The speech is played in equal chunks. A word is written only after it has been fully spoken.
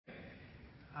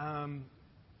Um,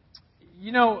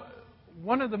 you know,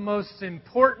 one of the most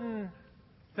important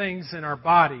things in our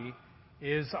body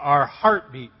is our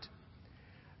heartbeat.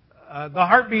 The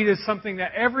heartbeat is something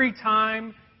that every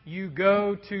time you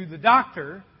go to the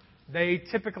doctor, they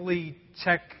typically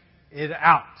check it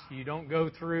out. You don't go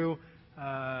through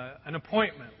an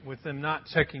appointment with them not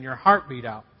checking your heartbeat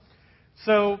out.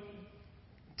 So,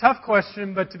 tough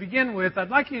question, but to begin with, I'd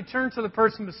like you to turn to the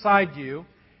person beside you,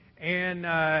 and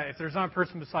if there's not a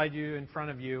person beside you, in front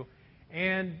of you,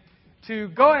 and to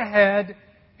go ahead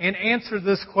and answer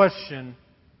this question: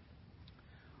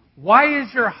 why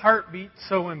is your heartbeat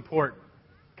so important?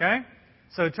 Okay?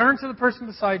 So turn to the person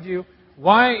beside you.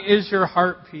 Why is your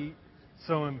heartbeat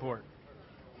so important?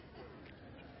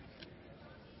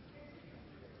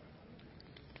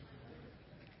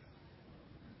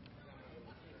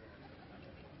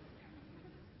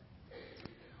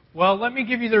 Well, let me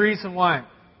give you the reason why.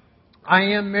 I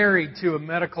am married to a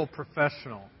medical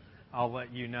professional, I'll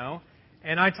let you know.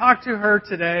 And I talked to her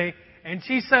today, and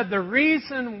she said the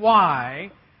reason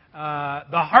why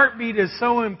the heartbeat is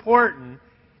so important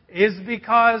is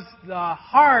because the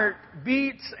heart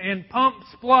beats and pumps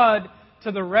blood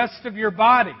to the rest of your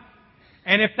body.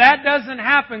 And if that doesn't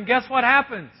happen, guess what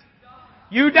happens?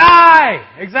 You die!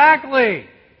 Exactly!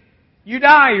 You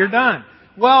die, you're done.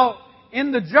 Well,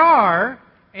 in the jar,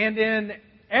 and in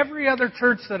every other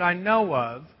church that I know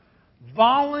of,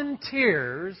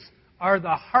 volunteers are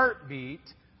the heartbeat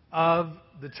of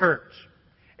the church.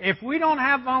 If we don't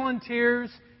have volunteers,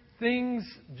 things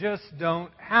just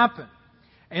don't happen.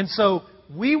 And so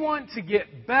we want to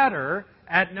get better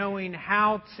at knowing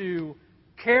how to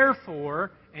care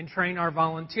for and train our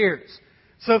volunteers.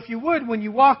 So if you would, when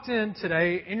you walked in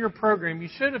today in your program, you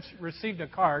should have received a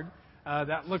card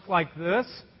that looked like this.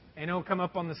 And it'll come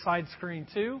up on the side screen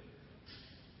too.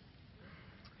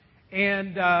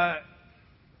 And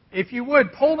if you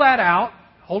would, pull that out.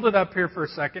 Hold it up here for a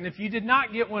second. If you did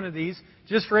not get one of these,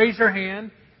 just raise your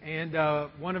hand, and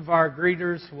one of our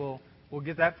greeters will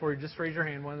get that for you. Just raise your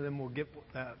hand. One of them will get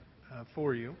that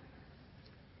for you.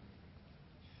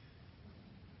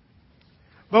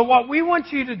 But what we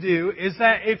want you to do is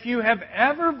that if you have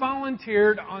ever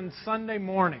volunteered on Sunday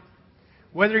morning,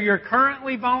 whether you're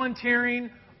currently volunteering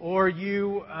or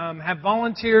you have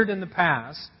volunteered in the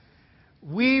past,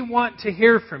 we want to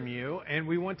hear from you, and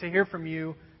we want to hear from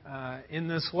you in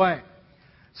this way.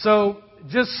 So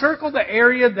just circle the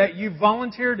area that you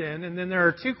volunteered in, and then there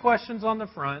are 2 questions on the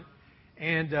front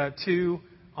and 2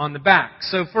 on the back.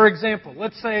 So for example,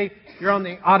 let's say you're on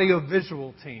the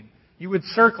audio-visual team. You would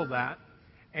circle that,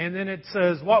 and then it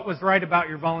says, what was right about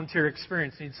your volunteer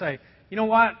experience? And you'd say, you know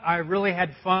what, I really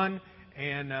had fun,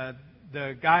 and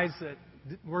the guys that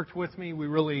worked with me, we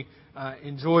really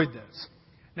enjoyed this.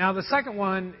 Now, the second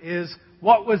one is,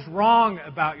 what was wrong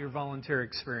about your volunteer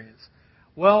experience?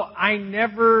 Well, I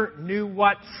never knew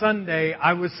what Sunday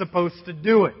I was supposed to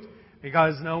do it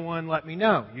because no one let me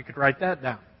know. You could write that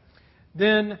down.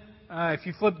 Then, if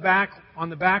you flip back on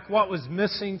the back, what was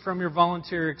missing from your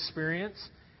volunteer experience?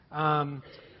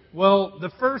 Well,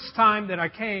 the first time that I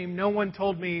came, no one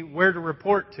told me where to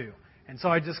report to. And so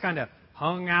I just kind of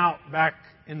hung out back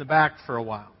in the back for a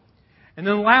while. And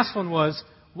then the last one was,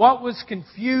 what was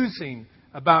confusing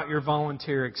about your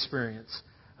volunteer experience?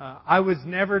 I was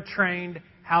never trained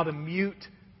how to mute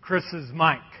Chris's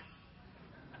mic.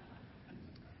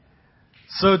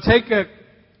 So take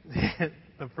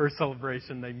the first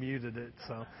celebration, they muted it.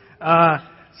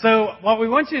 So what we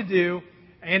want you to do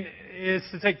is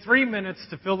to take 3 minutes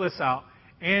to fill this out.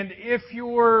 And if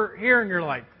you're here and you're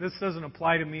like, this doesn't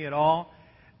apply to me at all,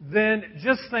 then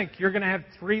just think you're going to have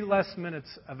 3 less minutes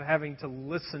of having to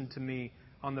listen to me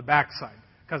on the backside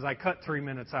because I cut 3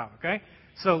 minutes out, okay?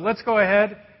 So let's go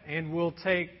ahead and we'll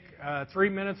take 3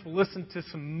 minutes. We'll listen to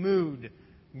some mood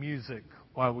music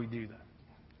while we do that.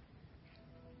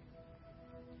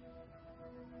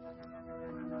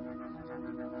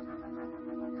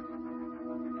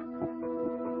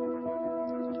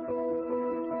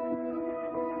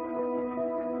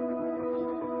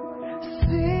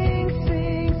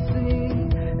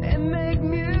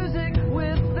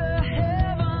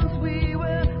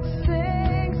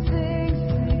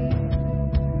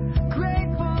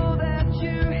 Grateful that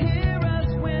you hear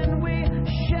us when we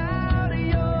shout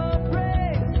your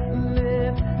praise.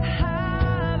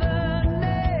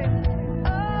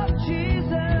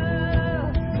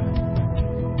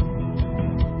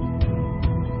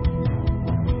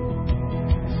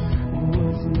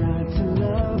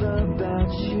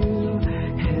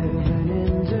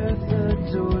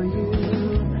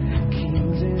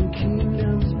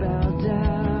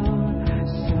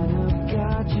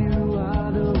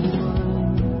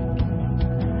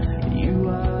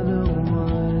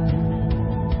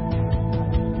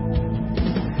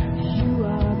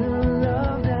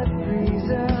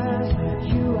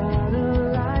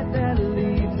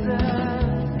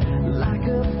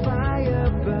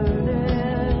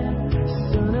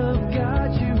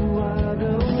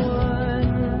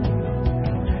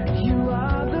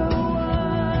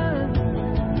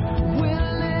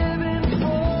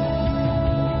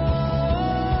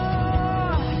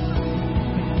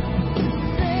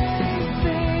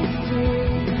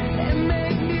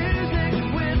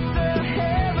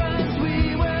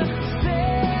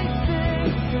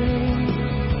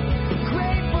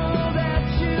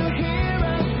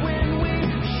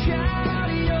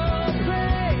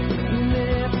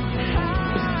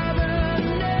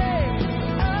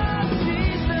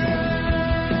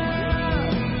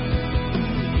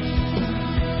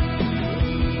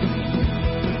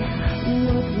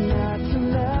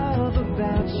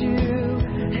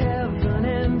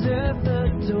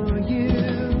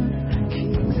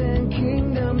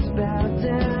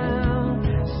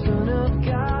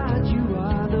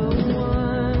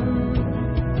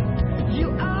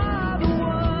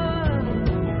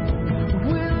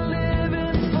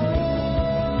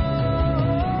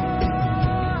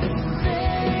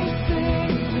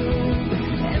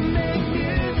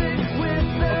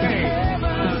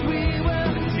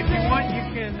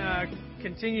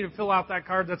 continue to fill out that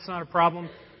card, that's not a problem.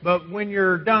 But when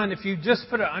you're done, if you just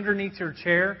put it underneath your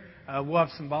chair, we'll have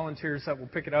some volunteers that will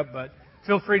pick it up. But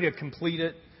feel free to complete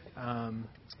it.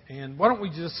 And why don't we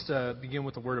just begin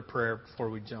with a word of prayer before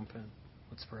we jump in?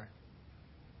 Let's pray.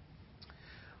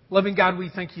 Loving God, we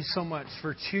thank you so much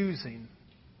for choosing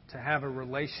to have a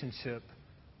relationship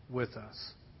with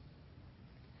us.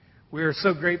 We are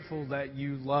so grateful that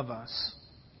you love us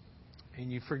and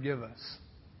you forgive us.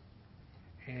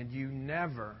 And you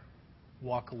never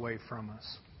walk away from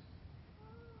us.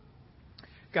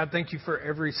 God, thank you for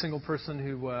every single person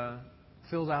who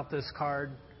filled out this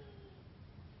card.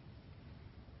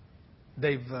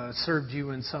 They've served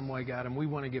you in some way, God, and we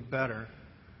want to get better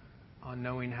on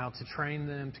knowing how to train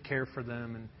them, to care for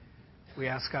them. And we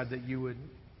ask, God, that you would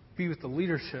be with the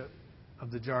leadership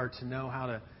of the jar to know how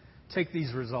to take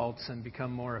these results and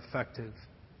become more effective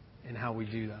in how we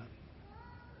do that.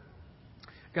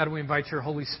 God, we invite your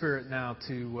Holy Spirit now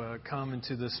to come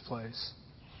into this place.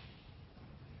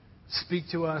 Speak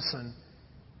to us and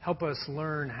help us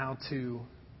learn how to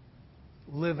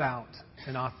live out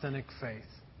an authentic faith.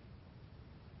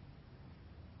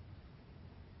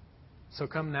 So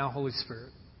come now, Holy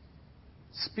Spirit.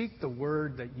 Speak the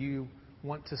word that you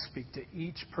want to speak to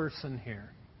each person here.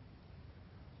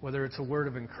 Whether it's a word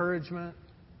of encouragement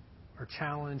or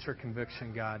challenge or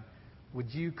conviction, God,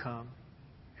 would you come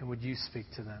and would you speak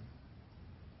to them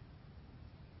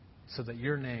so that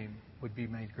your name would be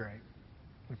made great?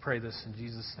 We pray this in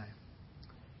Jesus' name.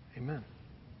 Amen.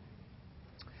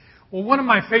 Well, one of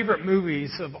my favorite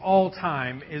movies of all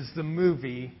time is the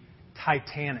movie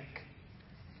Titanic.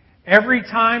 Every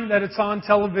time that it's on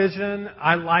television,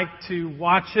 I like to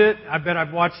watch it. I bet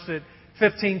I've watched it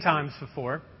 15 times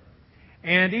before.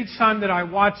 And each time that I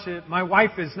watch it, my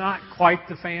wife is not quite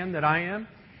the fan that I am.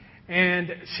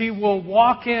 And she will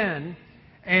walk in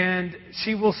and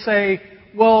she will say,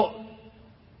 well,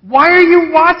 why are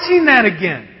you watching that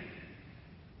again?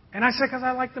 And I said, because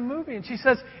I like the movie. And she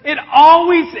says, it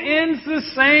always ends the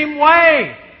same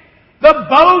way. The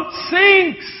boat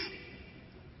sinks.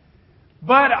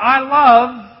 But I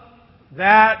love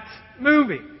that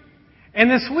movie. And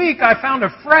this week I found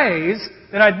a phrase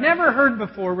that I'd never heard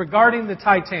before regarding the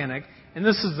Titanic. And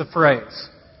this is the phrase.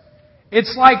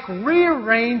 It's like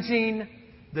rearranging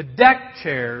the deck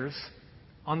chairs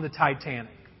on the Titanic.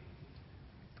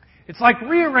 It's like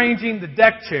rearranging the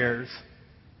deck chairs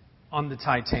on the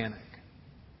Titanic.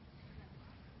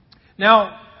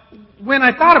 Now, when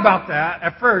I thought about that,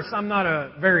 at first, I'm not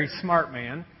a very smart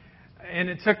man, and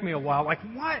it took me a while. Like,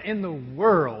 what in the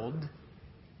world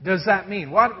does that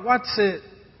mean? What's it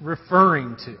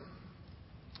referring to?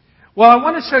 Well, I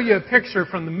want to show you a picture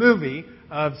from the movie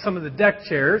of some of the deck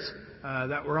chairs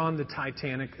that were on the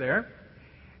Titanic there.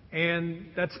 And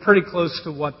that's pretty close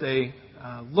to what they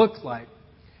looked like.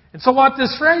 And so what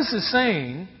this phrase is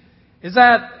saying is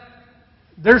that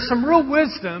there's some real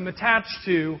wisdom attached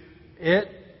to it.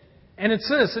 And it's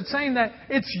this. It's saying that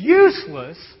it's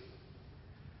useless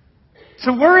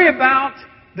to worry about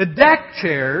the deck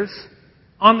chairs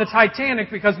on the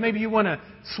Titanic because maybe you want to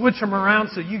switch them around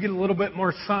so you get a little bit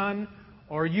more sun,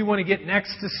 or you want to get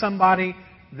next to somebody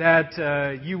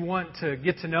that you want to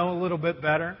get to know a little bit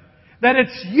better. That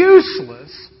it's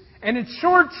useless and it's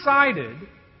short-sighted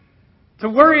to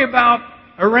worry about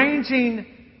arranging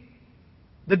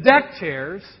the deck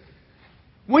chairs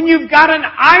when you've got an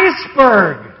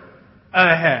iceberg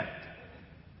ahead.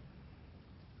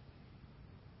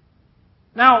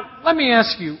 Now, let me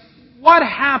ask you, what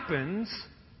happens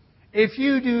if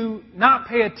you do not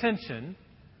pay attention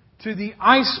to the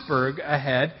iceberg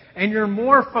ahead and you're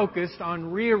more focused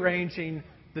on rearranging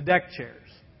the deck chairs?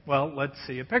 Well, let's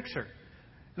see a picture.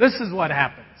 This is what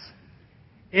happens.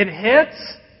 It hits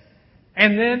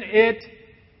and then it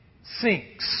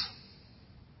sinks.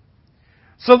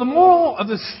 So the moral of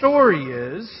the story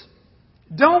is,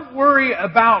 don't worry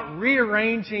about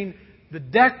rearranging the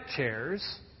deck chairs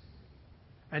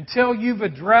until you've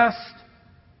addressed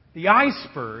the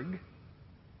iceberg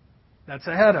that's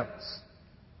ahead of us.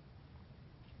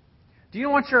 Do you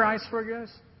know what your iceberg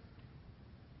is?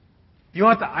 Do you know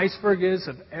what the iceberg is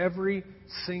of every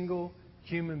single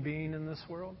human being in this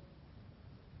world?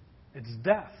 It's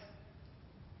death.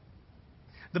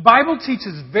 The Bible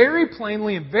teaches very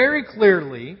plainly and very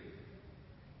clearly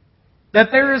that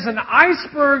there is an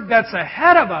iceberg that's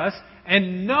ahead of us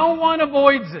and no one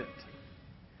avoids it.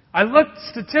 I looked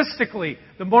statistically.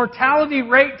 The mortality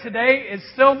rate today is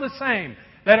still the same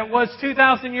that it was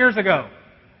 2,000 years ago.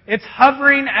 It's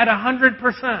hovering at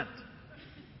 100%.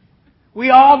 We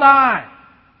all die.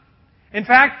 In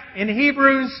fact, in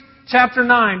Hebrews chapter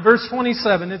 9, verse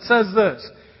 27, it says this: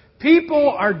 People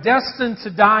are destined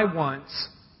to die once,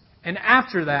 and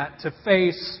after that, to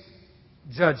face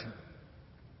judgment.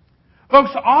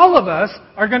 Folks, all of us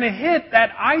are going to hit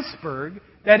that iceberg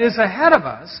that is ahead of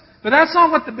us, but that's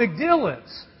not what the big deal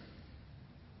is.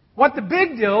 What the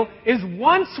big deal is,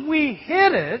 once we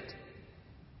hit it,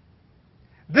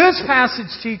 this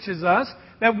passage teaches us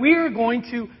that we are going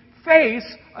to face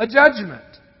a judgment.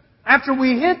 After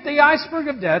we hit the iceberg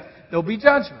of death, there'll be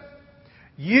judgment.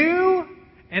 You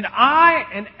and I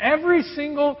and every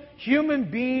single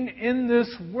human being in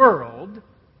this world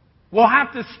will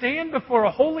have to stand before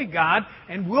a holy God,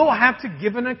 and we'll have to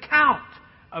give an account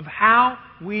of how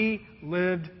we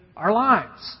lived our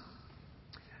lives.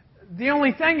 The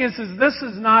only thing is this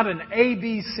is not an A,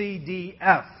 B, C, D,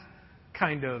 F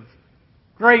kind of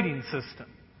grading system.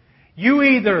 You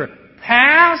either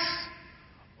pass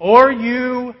or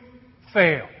you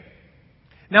fail.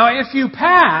 Now, if you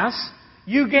pass,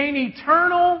 you gain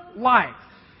eternal life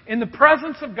in the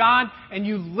presence of God, and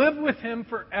you live with Him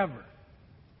forever.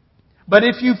 But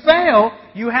if you fail,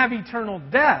 you have eternal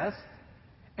death,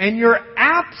 and you're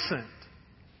absent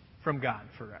from God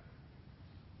forever.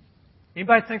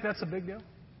 Anybody think that's a big deal?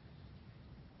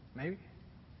 Maybe.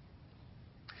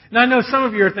 Now, I know some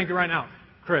of you are thinking right now,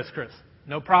 Chris,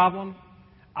 no problem.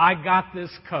 I got this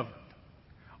covered.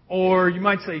 Or you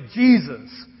might say, Jesus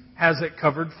has it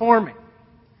covered for me.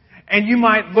 And you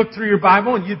might look through your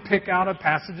Bible and you'd pick out a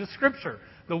passage of Scripture.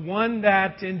 The one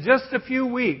that in just a few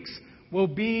weeks will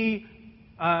be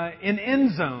in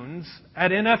end zones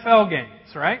at NFL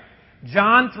games, right?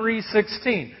 John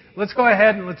 3:16. Let's go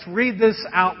ahead and let's read this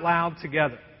out loud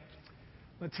together.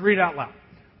 Let's read out loud.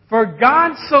 For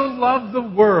God so loved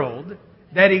the world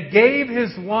that He gave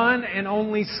His one and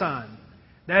only Son,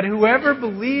 that whoever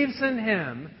believes in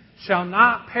Him shall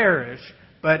not perish,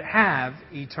 but have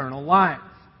eternal life.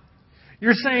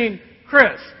 You're saying,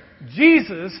 Chris,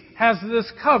 Jesus has this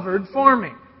covered for me.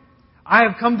 I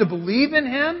have come to believe in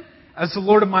Him as the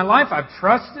Lord of my life. I've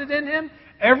trusted in Him.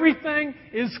 Everything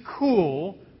is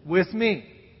cool with me.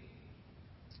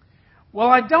 Well,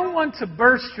 I don't want to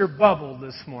burst your bubble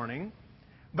this morning,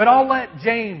 but I'll let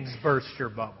James burst your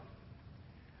bubble.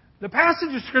 The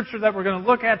passage of Scripture that we're going to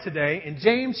look at today in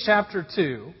James chapter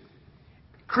 2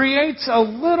 creates a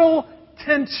little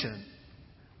tension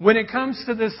when it comes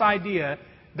to this idea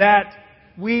that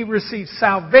we receive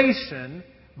salvation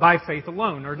by faith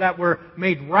alone, or that we're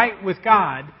made right with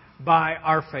God by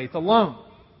our faith alone.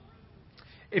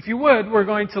 If you would, we're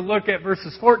going to look at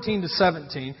verses 14 to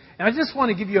 17. And I just want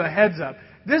to give you a heads up.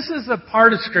 This is a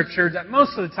part of Scripture that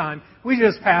most of the time we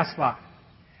just pass by.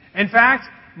 In fact,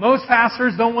 most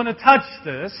pastors don't want to touch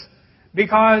this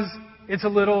because it's a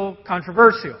little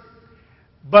controversial.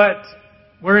 But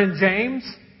we're in James,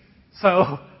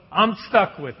 so I'm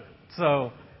stuck with it.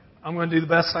 So I'm going to do the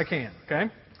best I can,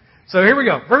 okay? So here we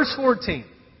go. Verse 14.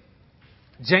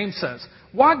 James says,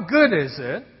 "What good is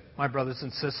it, my brothers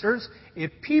and sisters,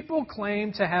 if people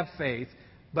claim to have faith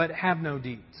but have no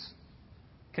deeds?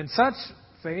 Can such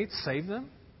faith save them?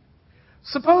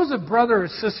 Suppose a brother or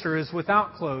sister is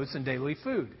without clothes and daily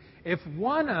food. If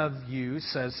one of you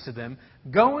says to them,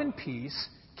 'Go in peace,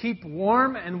 keep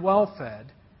warm and well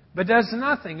fed,' but does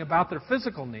nothing about their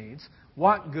physical needs,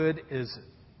 what good is it?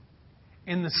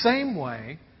 In the same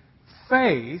way,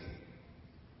 faith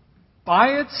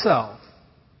by itself,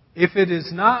 if it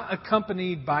is not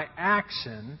accompanied by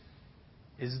action,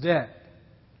 is dead."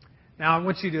 Now, I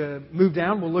want you to move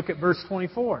down. We'll look at verse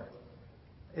 24.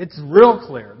 It's real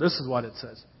clear. This is what it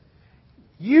says.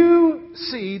 "You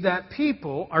see that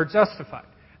people are justified."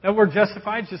 That word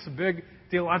justified is just a big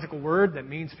theological word that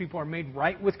means people are made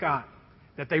right with God,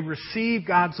 that they receive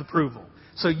God's approval.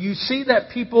 So you see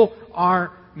that people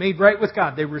are made right with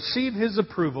God. They receive His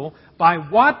approval by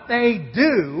what they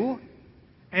do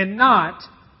and not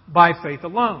by faith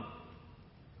alone.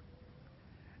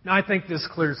 Now, I think this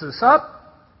clears this up.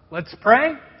 Let's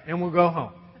pray, and we'll go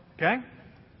home. Okay?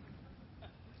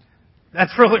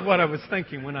 That's really what I was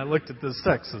thinking when I looked at this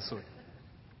text this week.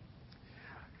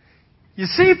 You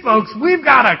see, folks, we've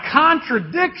got a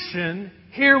contradiction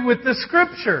here with the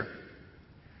Scripture.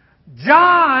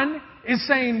 John is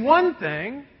saying one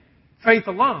thing, faith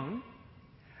alone.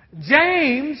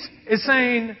 James is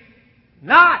saying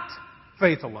not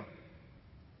faith alone.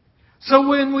 So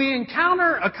when we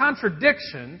encounter a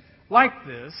contradiction like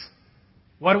this,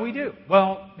 what do?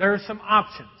 Well, there are some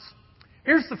options.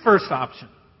 Here's the first option.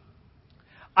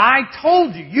 I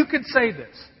told you. You could say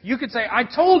this. You could say, I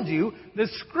told you the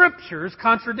Scriptures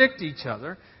contradict each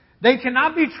other. They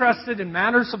cannot be trusted in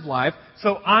matters of life,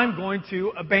 so I'm going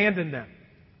to abandon them.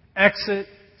 Exit,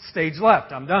 stage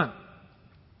left. I'm done.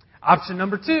 Option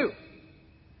number 2.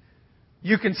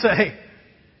 You can say,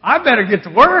 I better get to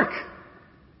work.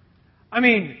 I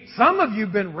mean, some of you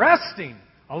have been resting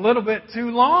a little bit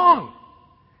too long.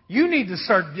 You need to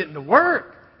start getting to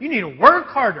work. You need to work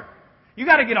harder. You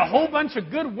got to get a whole bunch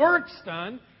of good works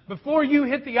done before you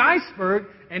hit the iceberg,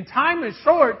 and time is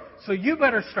short, so you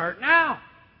better start now.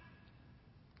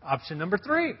 Option number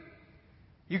 3.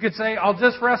 You could say, I'll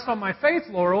just rest on my faith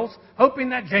laurels, hoping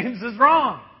that James is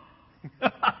wrong.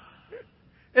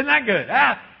 Isn't that good?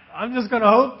 I'm just going to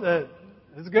hope that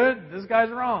it's good. This guy's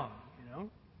wrong.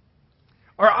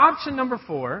 Or option number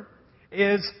 4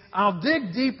 is I'll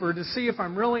dig deeper to see if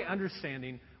I'm really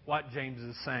understanding what James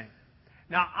is saying.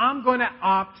 Now, I'm going to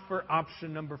opt for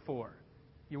option number 4.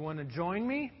 You want to join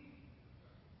me?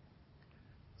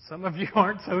 Some of you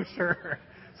aren't so sure.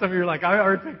 Some of you are like, I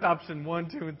already picked option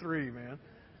 1, 2, and 3, man.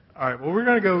 All right, well, we're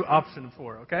going to go option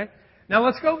 4, okay? Now,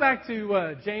 let's go back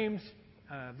to James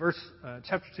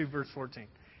chapter 2, verse 14.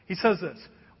 He says this,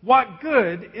 what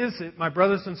good is it, my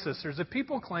brothers and sisters, if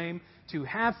people claim to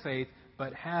have faith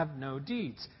but have no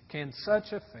deeds? Can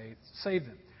such a faith save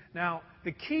them? Now,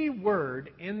 the key word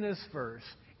in this verse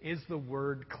is the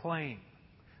word claim.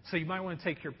 So you might want to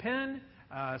take your pen,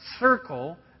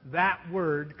 circle that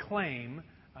word claim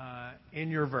in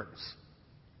your verse.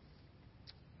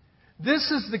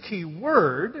 This is the key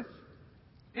word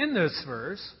in this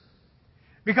verse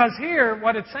because here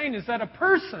what it's saying is that a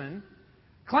person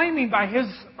claiming by his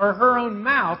or her own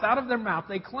mouth, out of their mouth,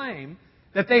 they claim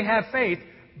that they have faith,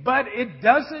 but it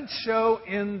doesn't show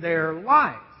in their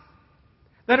life.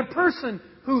 That a person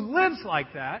who lives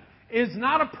like that is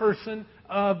not a person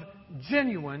of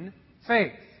genuine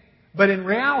faith. But in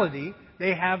reality,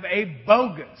 they have a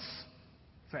bogus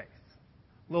faith.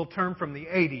 A little term from the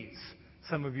 80s,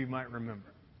 some of you might remember.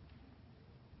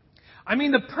 I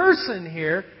mean, the person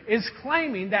here is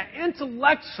claiming that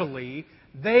intellectually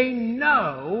they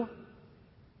know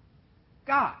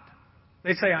God.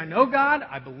 They say, I know God,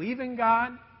 I believe in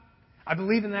God, I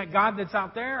believe in that God that's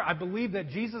out there, I believe that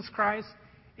Jesus Christ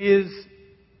is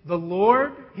the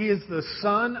Lord, He is the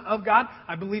Son of God,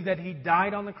 I believe that He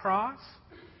died on the cross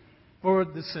for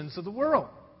the sins of the world.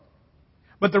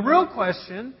 But the real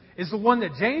question is the one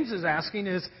that James is asking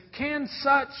is, can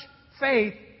such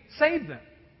faith save them?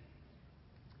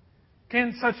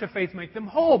 Can such a faith make them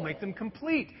whole, make them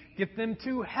complete, get them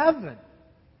to heaven?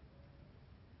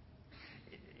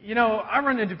 You know, I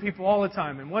run into people all the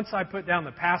time, and once I put down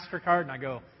the pastor card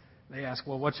and they ask,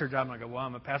 well, what's your job? And I go, well,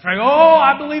 I'm a pastor. I go,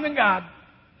 I believe in God.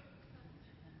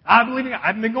 I believe in God. I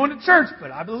haven't been going to church,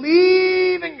 but I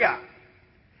believe in God.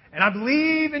 And I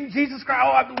believe in Jesus Christ.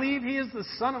 I believe He is the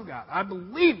Son of God. I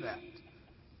believe that.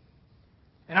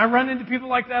 And I run into people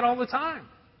like that all the time.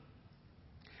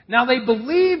 Now, they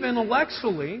believe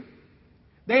intellectually.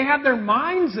 They have their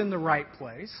minds in the right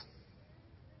place.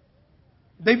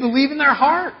 They believe in their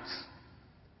hearts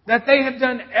that they have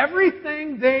done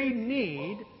everything they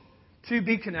need to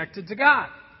be connected to God.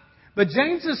 But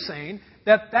James is saying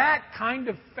that that kind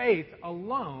of faith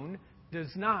alone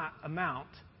does not amount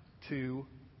to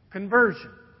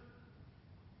conversion.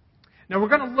 Now, we're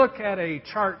going to look at a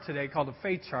chart today called a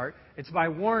faith chart. It's by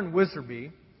Warren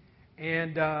Wiersbe,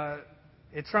 and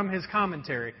it's from his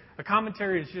commentary. A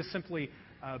commentary is just simply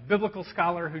a biblical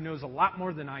scholar who knows a lot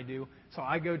more than I do, so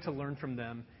I go to learn from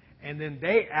them. And then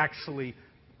they actually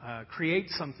create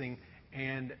something,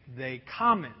 and they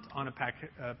comment on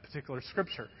a particular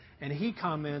scripture. And he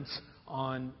comments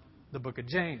on the book of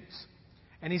James.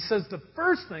 And he says the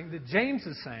first thing that James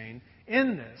is saying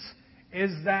in this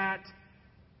is that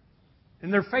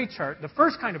in their faith chart, the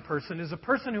first kind of person is a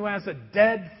person who has a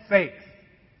dead faith.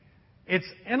 It's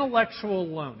intellectual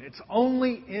alone. It's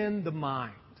only in the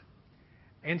mind.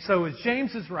 And so as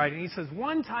James is writing, he says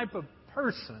one type of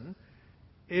person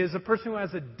is a person who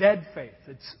has a dead faith.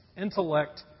 It's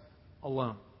intellect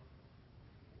alone.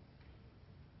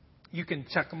 You can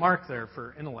check a mark there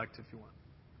for intellect if you want.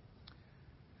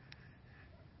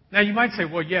 Now you might say,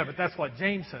 well, yeah, but that's what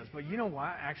James says. But you know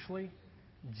what? Actually,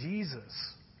 Jesus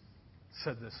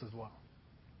said this as well.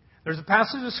 There's a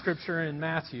passage of Scripture in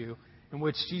Matthew in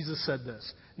which Jesus said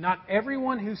this. Not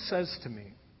everyone who says to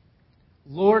me,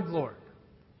 Lord, Lord,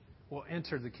 will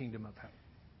enter the kingdom of heaven.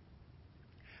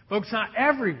 Folks, not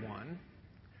everyone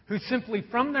who simply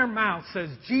from their mouth says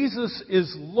Jesus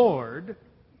is Lord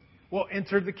will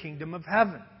enter the kingdom of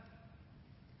heaven.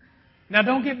 Now,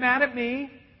 don't get mad at me.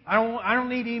 I don't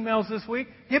need emails this week.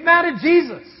 Get mad at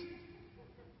Jesus,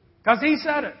 because He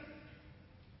said it.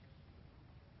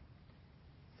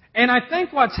 And I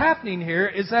think what's happening here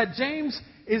is that James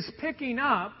is picking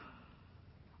up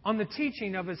on the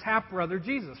teaching of his half-brother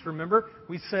Jesus. Remember,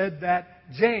 we said that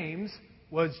James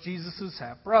was Jesus'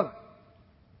 half-brother.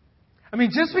 I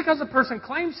mean, just because a person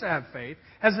claims to have faith,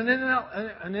 has an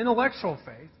intellectual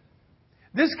faith,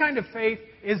 this kind of faith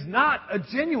is not a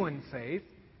genuine faith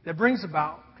that brings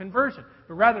about conversion,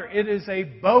 but rather it is a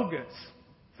bogus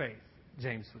faith,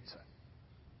 James would say.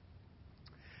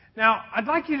 Now, I'd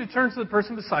like you to turn to the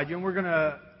person beside you, and we're going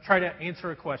to try to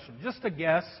answer a question. Just a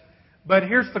guess, but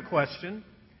here's the question.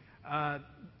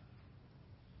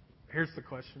 Here's the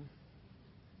question.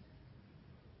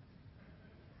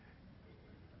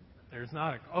 There's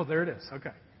not a... Oh, there it is.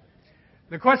 Okay.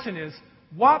 The question is,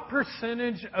 what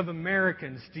percentage of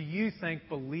Americans do you think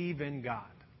believe in God?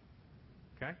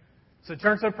 Okay? So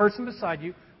turn to the person beside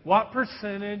you. What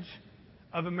percentage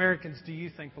of Americans do you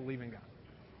think believe in God?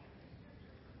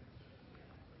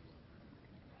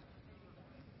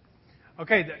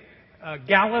 Okay,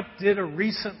 Gallup did a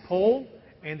recent poll,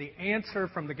 and the answer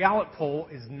from the Gallup poll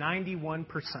is 91%.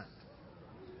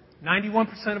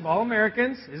 91% of all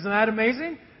Americans, isn't that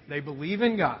amazing? They believe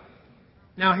in God.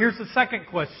 Now, here's the second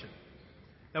question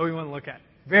that we want to look at.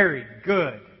 Very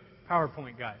good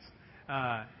PowerPoint,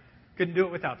 guys. Couldn't do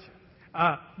it without you.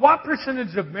 What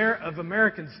percentage of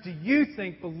Americans do you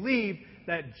think believe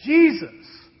that Jesus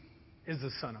is the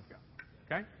Son of God?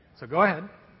 Okay, so go ahead.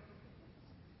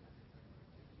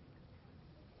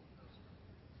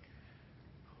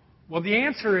 Well, the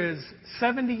answer is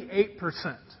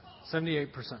 78%.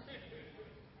 78%.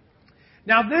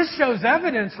 Now, this shows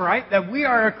evidence, right, that we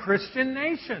are a Christian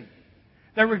nation.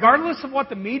 That regardless of what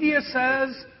the media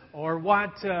says or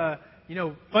what,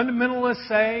 fundamentalists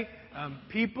say,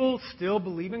 people still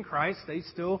believe in Christ. They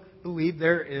still believe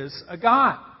there is a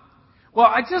God. Well,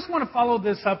 I just want to follow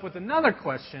this up with another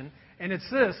question, and it's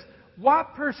this.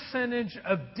 What percentage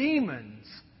of demons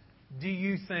do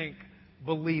you think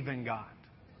believe in God?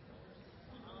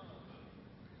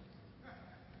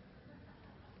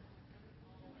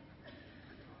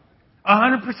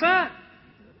 100%.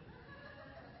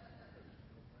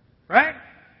 Right?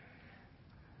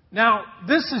 Now,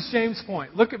 this is James'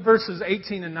 point. Look at verses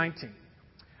 18 and 19.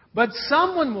 But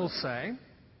someone will say,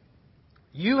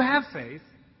 you have faith,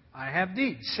 I have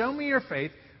deeds. Show me your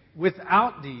faith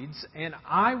without deeds, and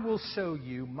I will show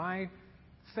you my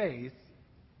faith,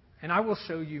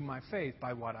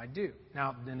 by what I do.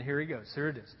 Now, then here he goes. Here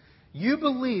it is. You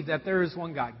believe that there is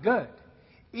one God. Good.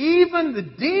 Even the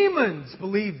demons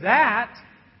believe that.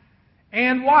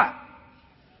 And what?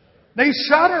 They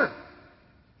shudder.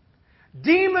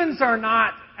 Demons are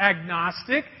not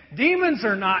agnostic. Demons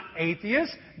are not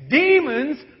atheists.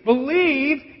 Demons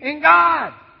believe in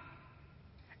God.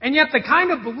 And yet the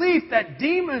kind of belief that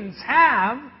demons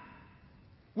have,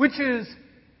 which is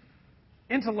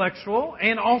intellectual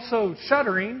and also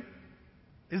shuddering,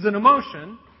 is an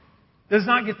emotion, does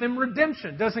not get them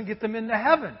redemption, doesn't get them into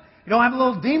heaven. You don't have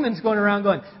little demons going around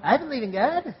going, I believe in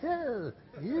God.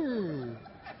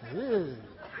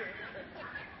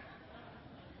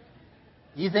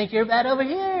 You think you're bad over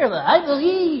here? Well, I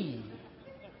believe.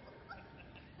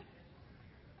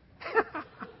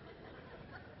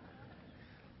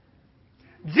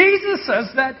 Jesus says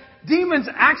that demons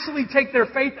actually take their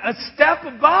faith a step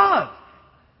above.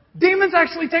 Demons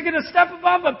actually take it a step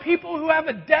above of people who have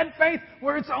a dead faith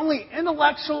where it's only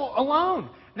intellectual alone.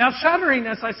 Now, shuddering,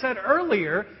 as I said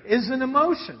earlier, is an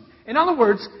emotion. In other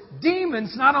words,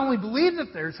 demons not only believe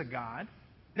that there's a God,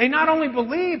 they not only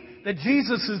believe that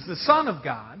Jesus is the Son of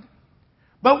God,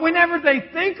 but whenever they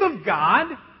think of God,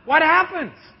 what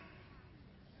happens?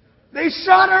 They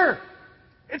shudder.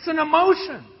 It's an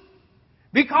emotion.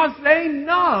 Because they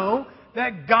know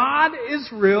that God is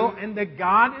real and that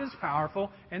God is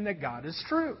powerful and that God is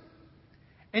true.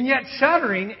 And yet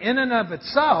shuddering in and of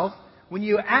itself, when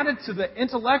you add it to the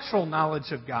intellectual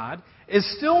knowledge of God, is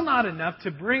still not enough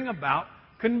to bring about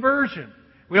conversion.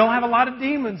 We don't have a lot of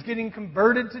demons getting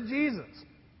converted to Jesus.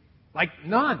 Like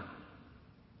none.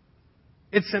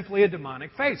 It's simply a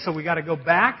demonic faith. So we got to go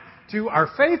back to our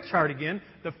faith chart again.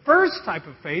 The first type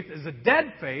of faith is a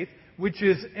dead faith, which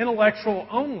is intellectual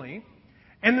only.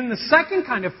 And then the second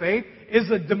kind of faith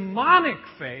is a demonic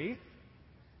faith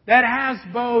that has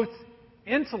both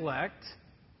intellect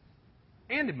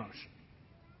and emotion.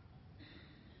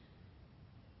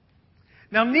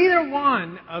 Now, neither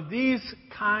one of these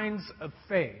kinds of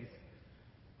faith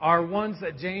are ones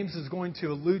that James is going to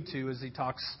allude to as he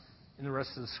talks in the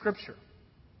rest of the Scripture.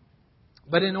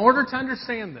 But in order to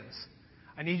understand this,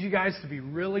 I need you guys to be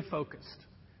really focused.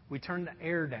 We turn the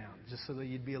air down just so that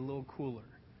you'd be a little cooler,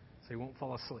 so you won't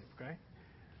fall asleep, okay?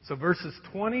 So verses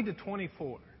 20 to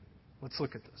 24. Let's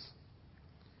look at this.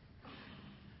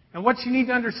 And what you need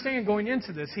to understand going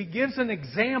into this, he gives an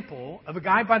example of a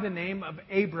guy by the name of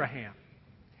Abraham.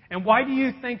 And why do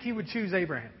you think he would choose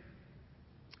Abraham?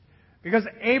 Because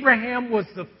Abraham was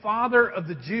the father of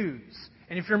the Jews.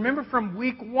 And if you remember from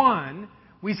week 1,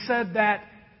 we said that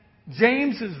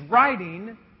James is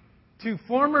writing to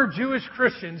former Jewish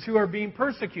Christians who are being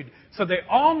persecuted. So they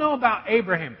all know about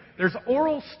Abraham. There's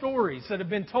oral stories that have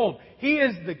been told. He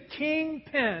is the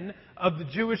kingpin of the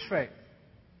Jewish faith.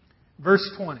 Verse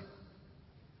 20.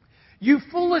 You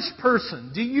foolish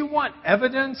person, do you want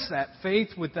evidence that faith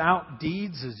without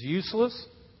deeds is useless?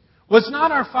 Was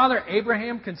not our father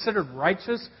Abraham considered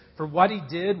righteous for what he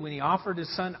did when he offered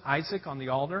his son Isaac on the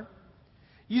altar?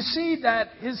 You see that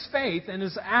his faith and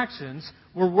his actions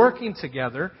were working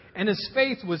together, and his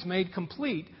faith was made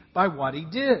complete by what he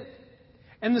did.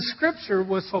 And the scripture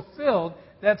was fulfilled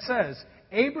that says,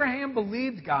 Abraham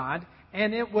believed God,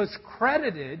 and it was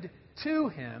credited to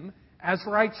him as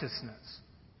righteousness.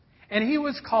 And he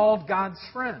was called God's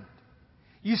friend.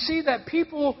 You see that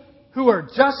people who are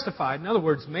justified, in other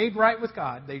words, made right with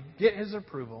God, they get His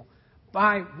approval,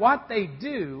 by what they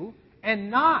do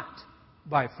and not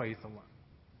by faith alone.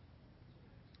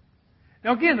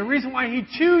 Now again, the reason why He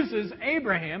chooses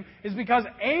Abraham is because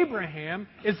Abraham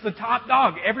is the top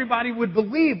dog. Everybody would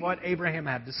believe what Abraham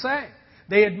had to say.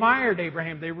 They admired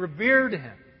Abraham. They revered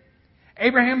him.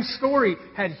 Abraham's story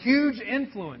had huge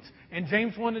influence, and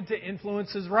James wanted to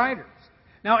influence his writers.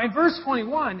 Now, in verse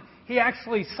 21, he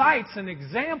actually cites an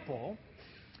example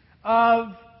of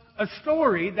a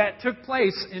story that took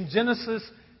place in Genesis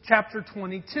chapter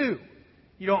 22.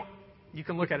 You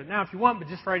can look at it now if you want, but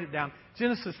just write it down.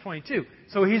 Genesis 22.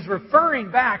 So he's referring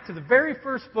back to the very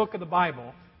first book of the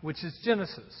Bible, which is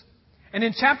Genesis. And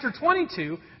in chapter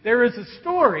 22, there is a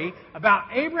story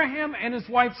about Abraham and his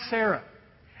wife Sarah.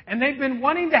 And they've been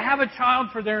wanting to have a child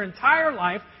for their entire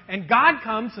life, and God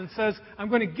comes and says, I'm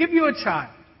going to give you a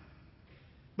child.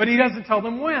 But He doesn't tell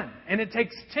them when. And it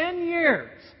takes 10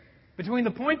 years between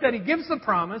the point that He gives the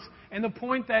promise and the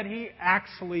point that He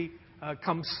actually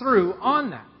comes through on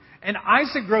that. And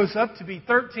Isaac grows up to be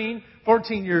 13,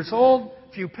 14 years old,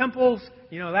 a few pimples,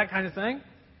 that kind of thing.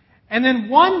 And then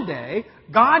one day,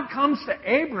 God comes to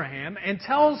Abraham and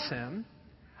tells him,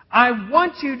 I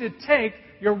want you to take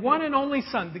your one and only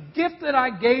son, the gift that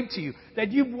I gave to you,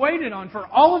 that you've waited on for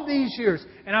all of these years,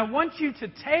 and I want you to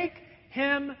take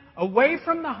him away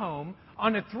from the home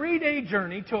on a 3-day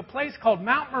journey to a place called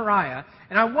Mount Moriah,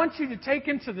 and I want you to take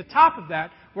him to the top of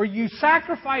that where you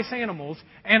sacrifice animals,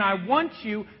 and I want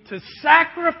you to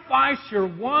sacrifice your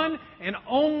one and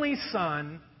only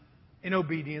son in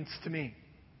obedience to me.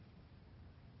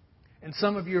 And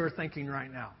some of you are thinking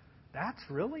right now, that's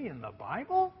really in the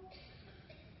Bible?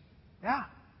 Yeah.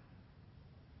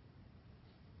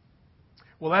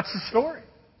 Well, that's the story.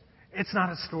 It's not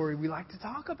a story we like to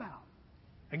talk about.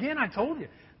 Again, I told you,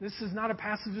 this is not a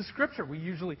passage of Scripture. We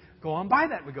usually go on by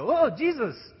that. We go, oh,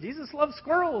 Jesus loves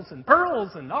squirrels and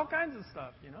pearls and all kinds of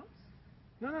stuff,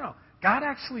 No. God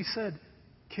actually said,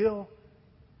 kill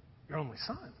your only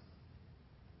son.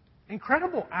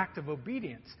 Incredible act of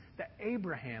obedience that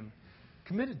Abraham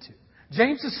committed to.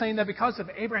 James is saying that because of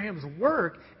Abraham's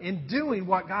work in doing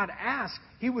what God asked,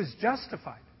 he was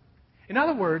justified. In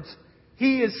other words,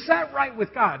 he is set right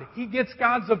with God. He gets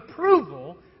God's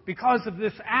approval because of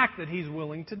this act that he's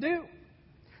willing to do.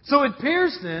 So it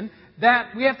appears then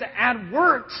that we have to add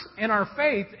works in our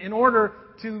faith in order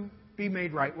to be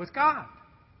made right with God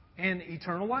and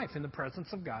eternal life in the presence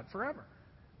of God forever.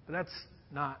 But that's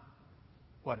not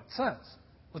what it says.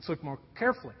 Let's look more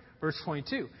carefully. Verse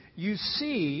 22. You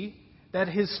see that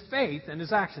his faith and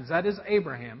his actions, that is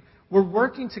Abraham, were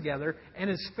working together, and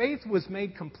his faith was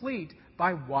made complete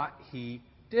by what he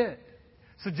did.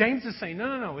 So James is saying,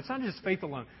 no, it's not just faith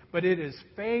alone, but it is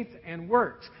faith and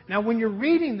works. Now, when you're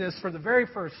reading this for the very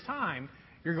first time,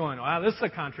 you're going, wow, this is a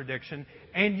contradiction.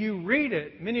 And you read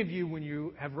it, many of you, when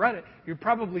you have read it, you're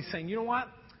probably saying, you know what?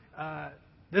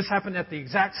 This happened at the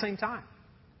exact same time.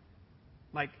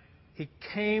 Like, he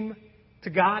came to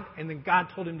God, and then God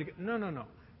told him to go. No.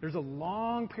 There's a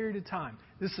long period of time.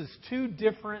 This is two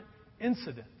different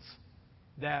incidents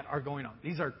that are going on.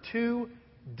 These are two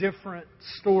different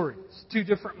stories, two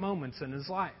different moments in his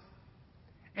life.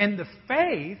 And the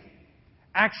faith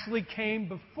actually came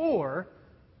before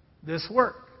this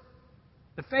work.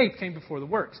 The faith came before the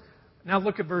works. Now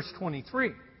look at verse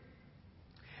 23.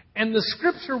 And the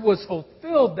scripture was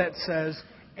fulfilled that says,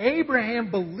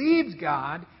 Abraham believed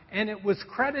God, and it was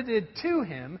credited to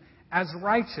him as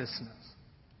righteousness.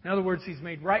 In other words, he's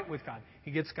made right with God. He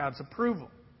gets God's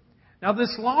approval. Now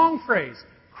this long phrase,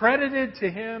 credited to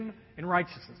him in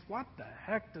righteousness. What the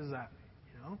heck does that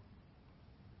mean?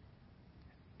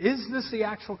 Is this the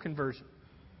actual conversion?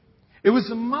 It was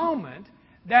a moment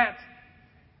that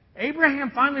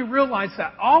Abraham finally realized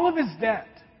that all of his debt,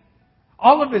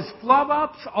 All of his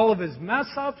flub-ups, all of his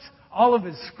mess-ups, all of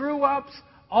his screw-ups,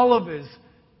 all of his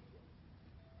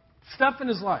stuff in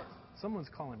his life. Someone's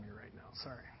calling me right now.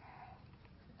 Sorry.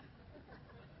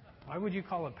 Why would you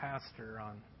call a pastor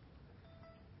on...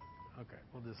 Okay,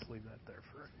 we'll just leave that there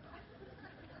for right now.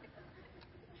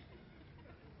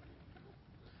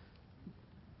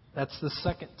 That's the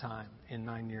second time in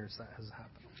 9 years that has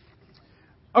happened.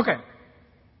 Okay.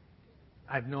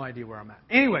 I have no idea where I'm at.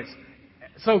 Anyways,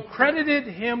 so credited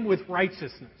him with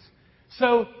righteousness.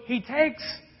 So he takes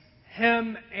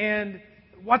him, and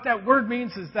what that word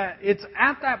means is that it's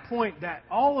at that point that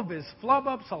all of his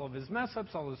flub-ups, all of his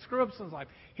mess-ups, all of his screw-ups in his life,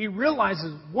 he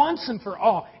realizes once and for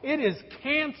all, it is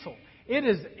canceled. It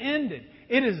is ended.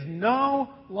 It is no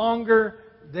longer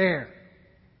there.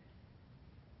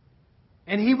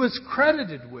 And he was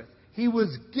credited with, he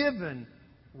was given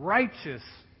righteousness.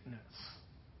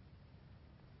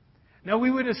 Now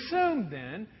we would assume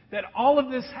then that all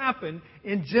of this happened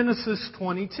in Genesis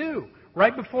 22,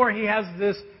 right before he has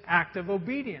this act of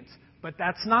obedience. But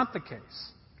that's not the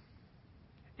case.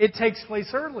 It takes place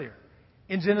earlier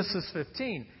in Genesis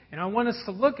 15. And I want us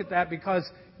to look at that because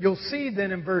you'll see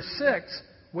then in verse 6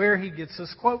 where he gets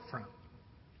this quote from.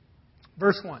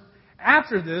 Verse 1.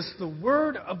 After this, the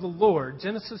word of the Lord,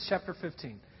 Genesis chapter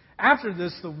 15. After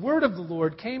this, the word of the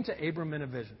Lord came to Abram in a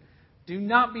vision. Do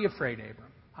not be afraid,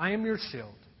 Abram. I am your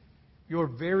shield, your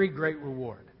very great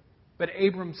reward. But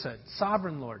Abram said,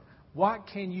 Sovereign Lord, what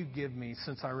can you give me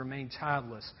since I remain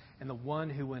childless, and the one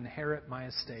who will inherit my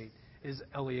estate is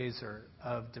Eliezer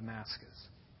of Damascus?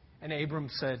 And Abram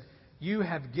said, You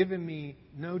have given me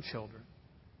no children,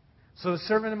 so a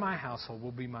servant in my household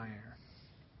will be my heir.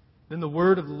 Then the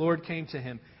word of the Lord came to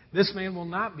him, This man will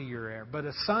not be your heir, but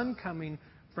a son coming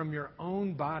from your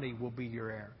own body will be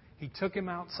your heir. He took him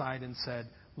outside and said,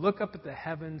 Look up at the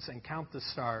heavens and count the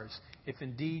stars, if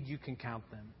indeed you can count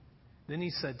them. Then he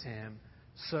said to him,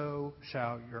 So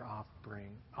shall your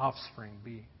offspring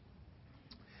be.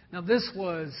 Now this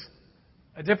was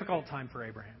a difficult time for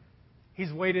Abraham.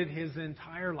 He's waited his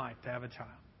entire life to have a child.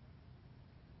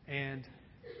 And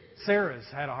Sarah's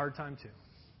had a hard time too.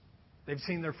 They've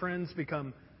seen their friends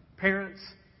become parents,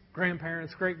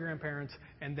 grandparents, great-grandparents,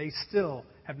 and they still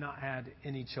have not had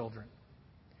any children.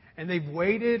 And they've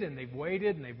waited, and they've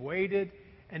waited, and they've waited.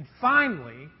 And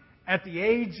finally, at the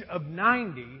age of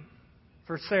 90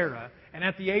 for Sarah, and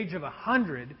at the age of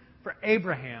 100 for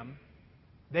Abraham,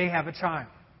 they have a child.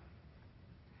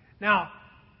 Now,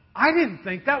 I didn't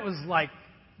think that was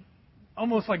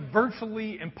almost like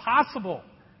virtually impossible.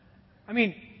 I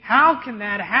mean, how can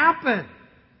that happen?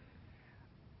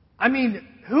 I mean,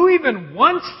 who even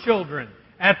wants children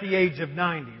at the age of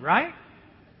 90, right?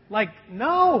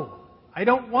 No, I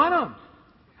don't want them.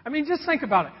 I mean, just think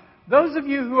about it. Those of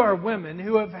you who are women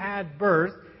who have had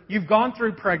birth, you've gone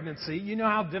through pregnancy, you know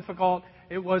how difficult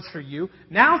it was for you.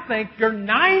 Now think you're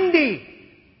 90.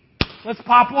 Let's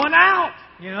pop one out,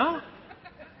 you know?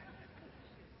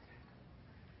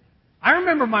 I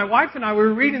remember my wife and I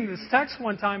were reading this text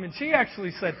one time, and she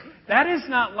actually said, that is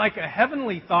not like a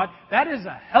heavenly thought, that is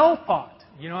a hell thought.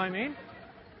 You know what I mean?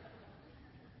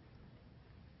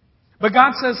 But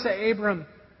God says to Abram,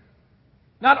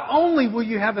 not only will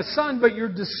you have a son, but your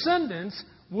descendants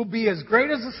will be as great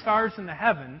as the stars in the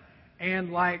heaven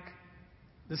and like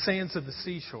the sands of the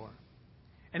seashore.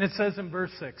 And it says in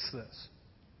verse 6 this,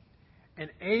 And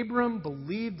Abram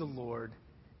believed the Lord,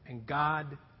 and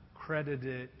God credited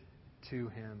it to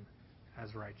him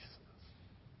as righteousness.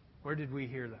 Where did we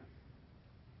hear that?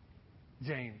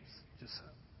 James just said.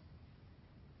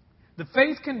 The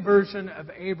faith conversion of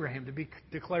Abraham to be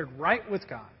declared right with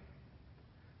God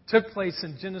took place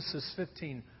in Genesis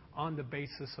 15 on the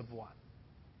basis of what?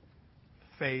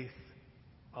 Faith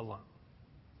alone.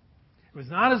 It was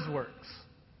not his works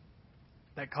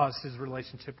that caused his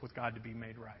relationship with God to be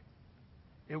made right.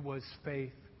 It was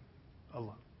faith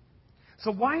alone.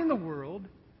 So why in the world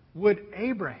would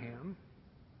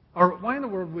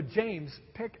James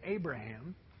pick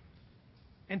Abraham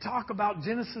and talk about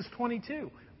Genesis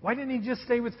 22? Why didn't he just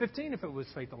stay with 15 if it was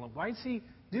faith alone? Why does he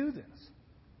do this?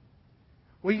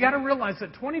 Well, you got to realize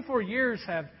that 24 years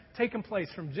have taken place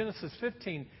from Genesis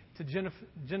 15 to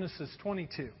Genesis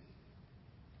 22.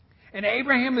 And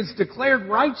Abraham is declared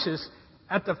righteous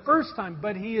at the first time,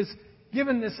 but he is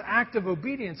given this act of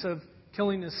obedience of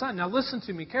killing his son. Now listen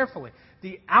to me carefully.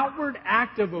 The outward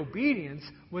act of obedience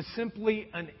was simply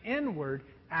an inward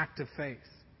act of faith.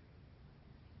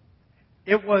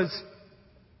 It was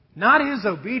not his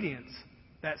obedience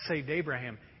that saved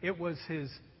Abraham. It was his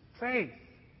faith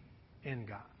in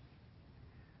God.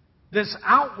 This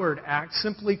outward act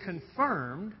simply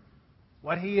confirmed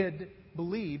what he had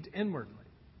believed inwardly.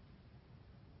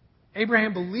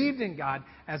 Abraham believed in God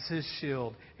as his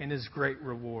shield and his great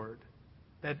reward.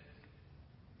 That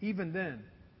even then,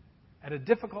 at a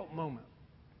difficult moment,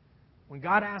 when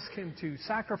God asked him to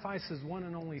sacrifice his one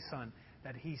and only son,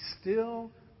 that he still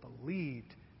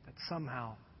believed that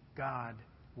somehow God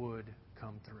would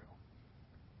come through.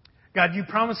 God, you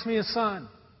promised me a son.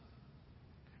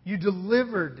 You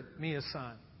delivered me a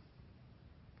son.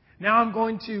 Now I'm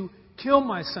going to kill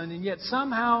my son, and yet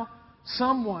somehow,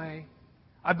 some way,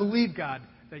 I believe, God,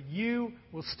 that you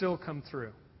will still come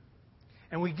through.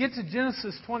 And we get to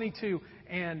Genesis 22,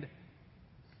 and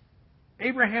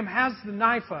Abraham has the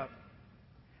knife up.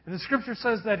 And the Scripture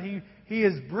says that he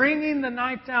is bringing the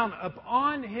knife down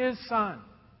upon his son.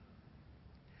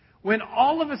 When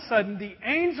all of a sudden the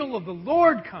angel of the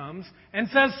Lord comes and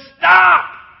says, "Stop!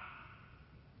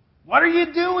 What are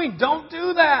you doing? Don't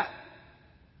do that."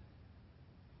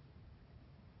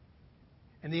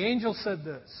 And the angel said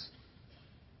this,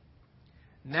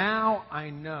 "Now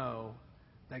I know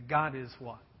that God is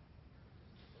what?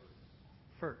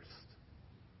 First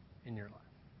in your life."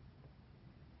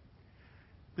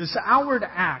 This outward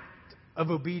act of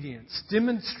obedience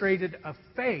demonstrated a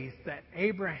faith that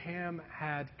Abraham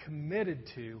had committed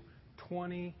to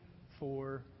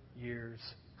 24 years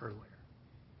earlier.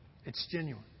 It's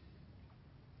genuine.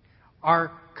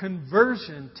 Our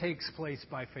conversion takes place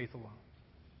by faith alone.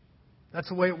 That's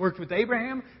the way it worked with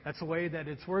Abraham. That's the way that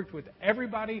it's worked with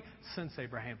everybody since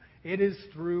Abraham. It is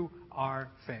through our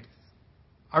faith.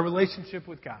 Our relationship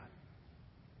with God.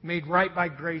 Made right by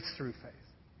grace through faith.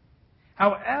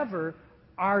 However,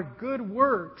 our good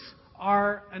works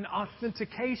are an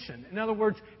authentication. In other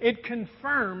words, it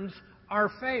confirms our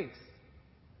faith.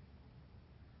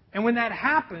 And when that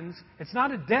happens, it's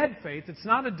not a dead faith, it's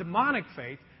not a demonic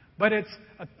faith, but it's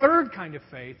a third kind of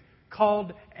faith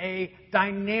called a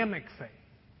dynamic faith.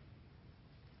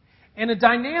 And a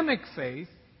dynamic faith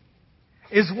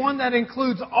is one that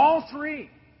includes all three.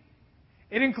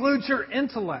 It includes your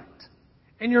intellect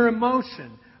and your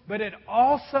emotion, but it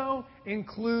also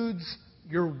includes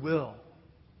your will.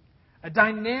 A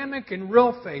dynamic and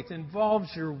real faith involves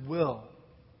your will.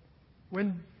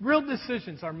 When real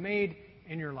decisions are made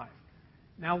in your life.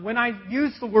 Now, when I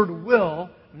use the word will,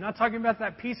 I'm not talking about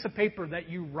that piece of paper that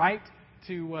you write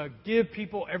to give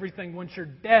people everything once you're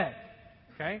dead.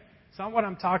 Okay? It's not what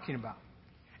I'm talking about.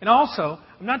 And also,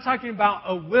 I'm not talking about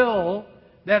a will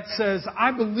that says,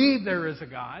 I believe there is a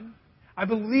God. I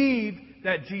believe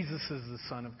that Jesus is the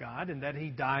Son of God and that He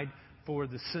died for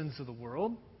the sins of the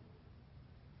world.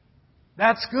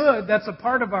 That's good. That's a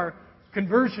part of our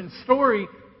conversion story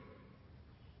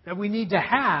that we need to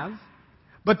have.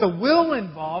 But the will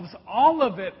involves all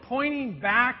of it pointing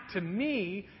back to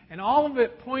me and all of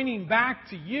it pointing back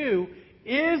to you.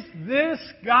 Is this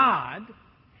God,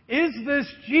 is this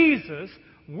Jesus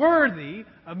worthy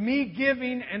of me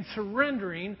giving and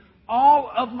surrendering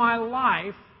all of my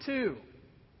life to?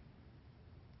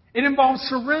 It involves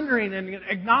surrendering and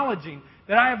acknowledging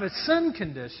that I have a sin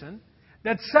condition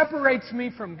that separates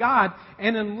me from God,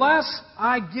 and unless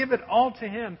I give it all to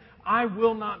Him, I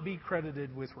will not be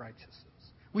credited with righteousness.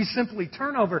 We simply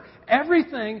turn over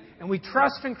everything and we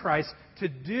trust in Christ to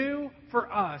do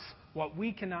for us what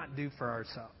we cannot do for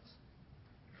ourselves.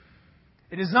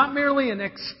 It is not merely an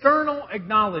external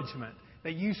acknowledgement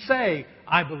that you say,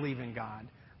 I believe in God,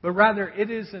 but rather it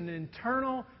is an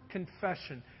internal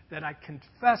confession that I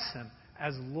confess Him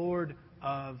as Lord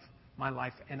of my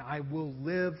life, and I will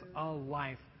live a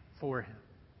life for Him.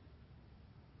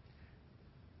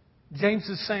 James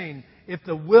is saying, if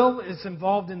the will is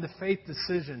involved in the faith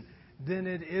decision, then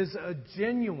it is a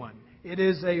genuine, it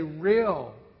is a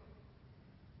real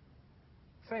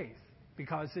faith,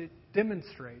 because it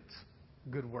demonstrates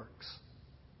good works.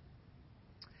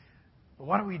 But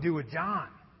what do we do with John?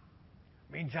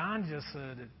 I mean, John just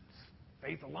said it's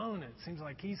faith alone. It seems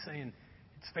like he's saying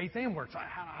it's faith and works.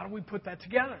 How do we put that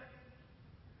together?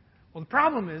 Well, the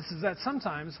problem is that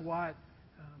sometimes what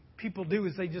people do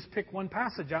is they just pick one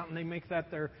passage out and they make that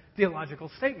their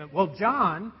theological statement. Well,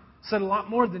 John said a lot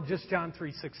more than just John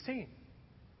 3:16.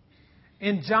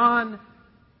 In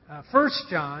 1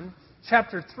 John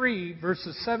chapter 3,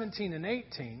 verses 17 and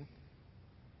 18,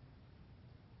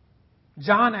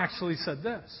 John actually said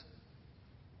this.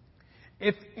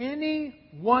 If any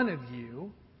one of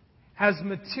you has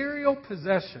material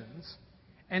possessions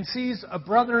and sees a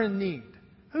brother in need,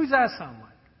 who's that sound like?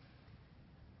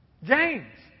 James,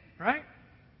 right?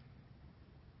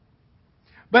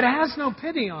 But has no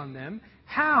pity on them,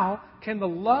 how can the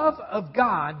love of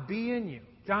God be in you?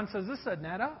 John says this doesn't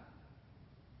add up.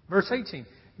 Verse 18.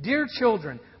 Dear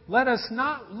children, let us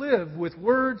not live with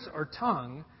words or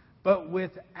tongue, but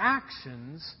with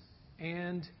actions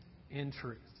and in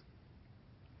truth.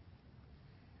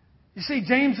 You see,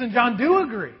 James and John do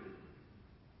agree.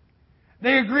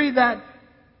 They agree that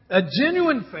a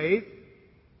genuine faith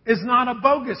is not a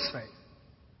bogus faith.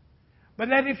 But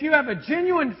that if you have a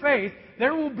genuine faith,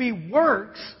 there will be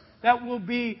works that will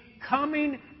be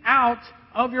coming out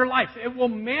of your life. It will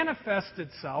manifest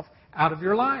itself out of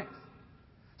your life.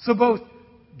 So both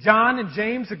John and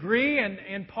James agree,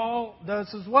 and Paul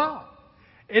does as well.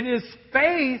 It is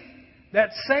faith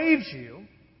that saves you,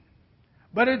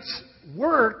 but it's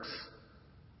works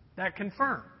that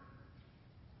confirm.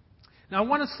 Now I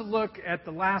want us to look at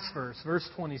the last verse, verse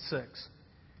 26,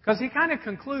 because he kind of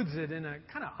concludes it in a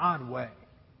kind of odd way.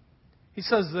 He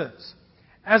says this,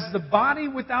 as the body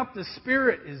without the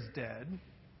spirit is dead,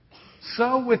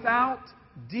 so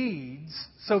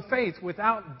faith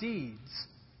without deeds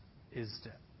is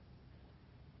dead.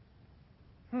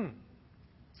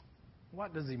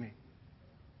 What does he mean?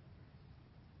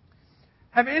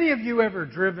 Have any of you ever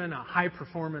driven a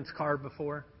high-performance car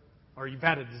before? Or you've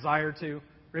had a desire to?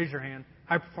 Raise your hand.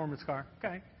 High-performance car.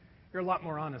 Okay. You're a lot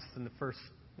more honest than the first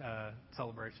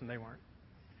celebration. They weren't.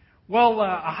 Well,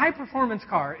 a high-performance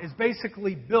car is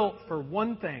basically built for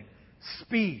one thing,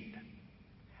 speed.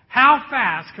 How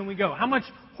fast can we go? How much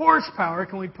horsepower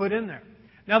can we put in there?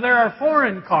 Now, there are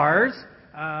foreign cars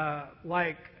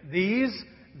like these,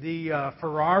 the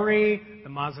Ferrari, the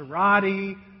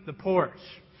Maserati, the Porsche.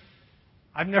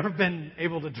 I've never been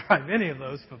able to drive any of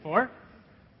those before.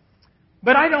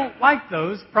 But I don't like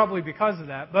those, probably because of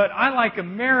that. But I like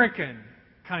American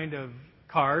kind of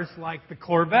cars like the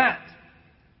Corvette.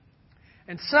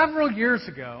 And several years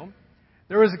ago,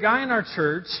 there was a guy in our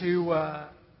church who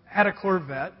had a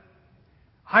Corvette,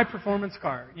 high-performance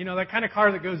car. You know, that kind of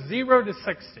car that goes 0 to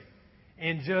 60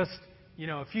 in just,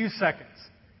 a few seconds.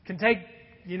 Can take,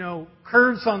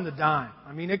 curves on the dime.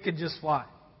 I mean, it could just fly.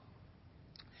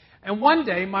 And one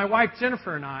day, my wife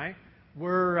Jennifer and I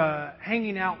were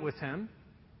hanging out with him.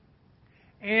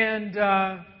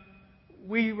 And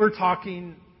we were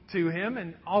talking to him,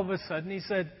 and all of a sudden he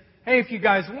said, hey, if you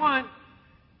guys want,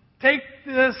 take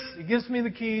this. He gives me the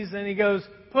keys, and he goes,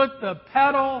 put the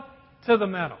pedal to the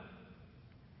metal.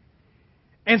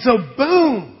 And so,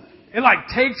 boom,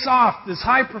 it takes off, this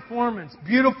high performance,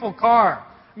 beautiful car.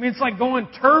 I mean, it's like going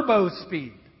turbo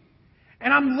speed.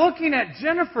 And I'm looking at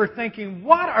Jennifer thinking,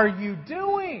 what are you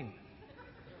doing?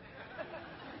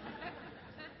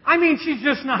 I mean, she's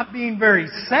just not being very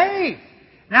safe.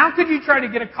 And how could you try to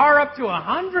get a car up to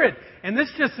 100? And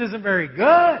this just isn't very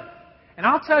good. And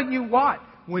I'll tell you what,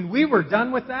 when we were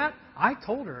done with that, I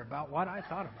told her about what I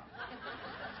thought about it.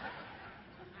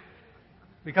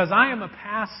 Because I am a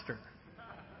pastor,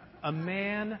 a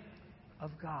man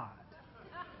of God.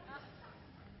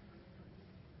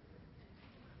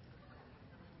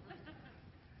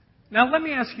 Now, let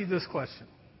me ask you this question.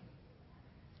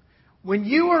 When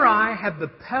you or I have the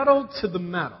pedal to the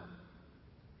metal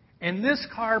and this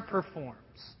car performs,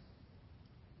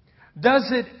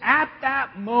 does it at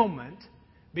that moment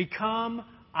become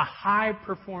a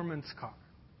high-performance car?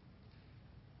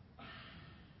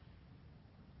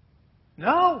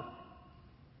 No.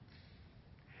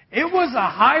 It was a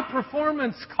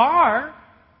high-performance car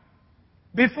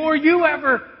before you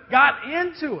ever got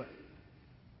into it.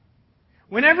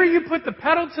 Whenever you put the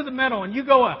pedal to the metal and you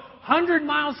go 100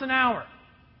 miles an hour,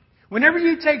 whenever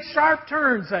you take sharp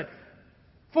turns at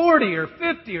 40 or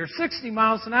 50 or 60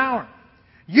 miles an hour,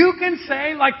 you can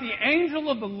say, like the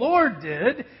angel of the Lord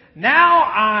did, now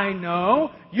I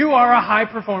know you are a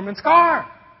high-performance car.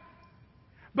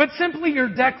 But simply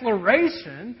your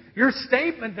declaration, your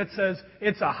statement that says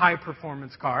it's a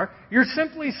high-performance car, you're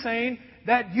simply saying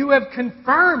that you have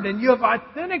confirmed and you have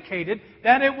authenticated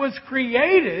that it was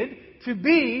created to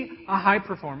be a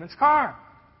high-performance car.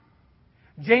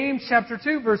 James chapter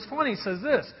 2 verse 20 says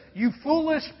this, you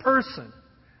foolish person,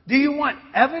 do you want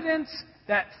evidence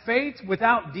that faith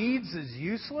without deeds is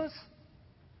useless?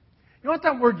 You know what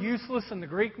that word useless in the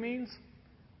Greek means?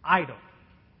 Idle.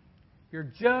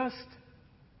 You're just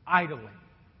idling.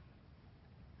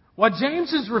 What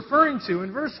James is referring to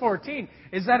in verse 14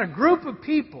 is that a group of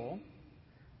people,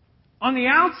 on the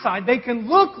outside, they can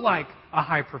look like a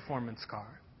high-performance car.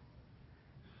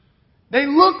 They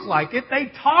look like it.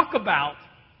 They talk about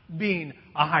being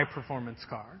a high-performance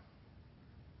car.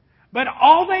 But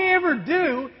all they ever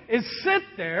do is sit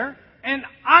there and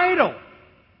idle.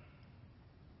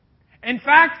 In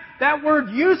fact, that word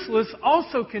useless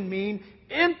also can mean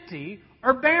empty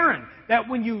or barren. That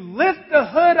when you lift the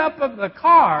hood up of the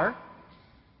car,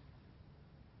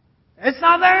 it's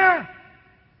not there.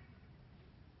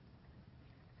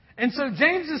 And so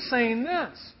James is saying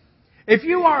this. If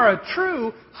you are a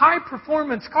true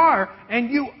high-performance car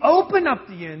and you open up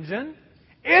the engine,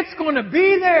 it's going to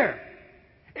be there.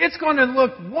 It's going to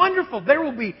look wonderful. There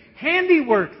will be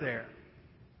handiwork there.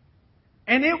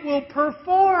 And it will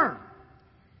perform.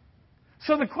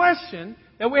 So the question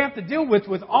that we have to deal with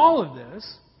all of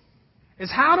this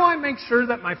is, how do I make sure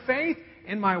that my faith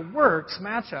and my works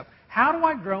match up? How do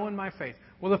I grow in my faith?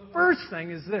 Well, the first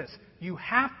thing is this. You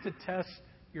have to test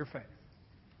your faith.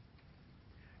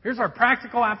 Here's our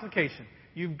practical application.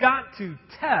 You've got to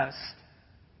test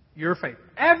your faith.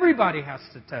 Everybody has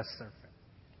to test their faith.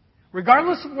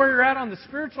 Regardless of where you're at on the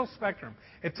spiritual spectrum.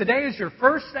 If today is your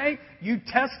first day, you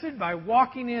tested by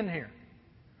walking in here.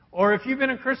 Or if you've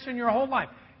been a Christian your whole life,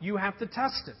 you have to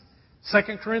test it.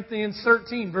 2 Corinthians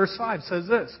 13, verse 5 says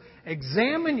this.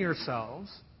 Examine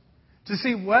yourselves to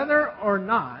see whether or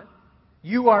not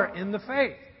you are in the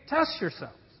faith. Test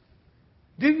yourselves.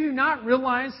 Do you not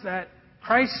realize that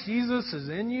Christ Jesus is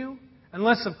in you?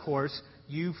 Unless, of course,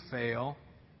 you fail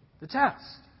the test.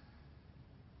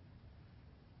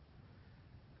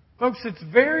 Folks, it's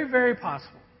very, very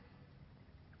possible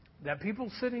that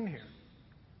people sitting here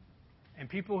and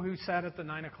people who sat at the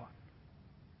 9 o'clock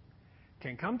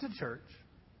can come to church,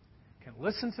 can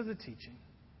listen to the teaching,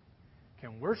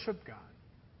 can worship God.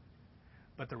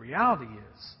 But the reality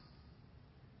is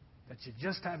that you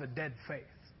just have a dead faith.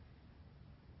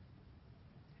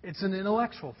 It's an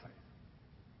intellectual faith.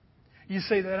 You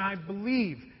say that I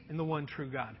believe in the one true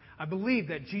God. I believe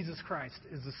that Jesus Christ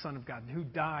is the Son of God who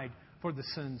died for the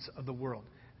sins of the world.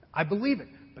 I believe it.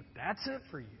 But that's it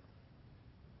for you.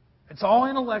 It's all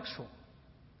intellectual.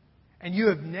 And you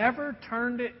have never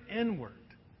turned it inward.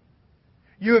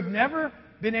 You have never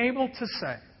been able to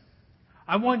say,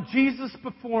 I want Jesus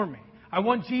before me. I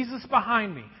want Jesus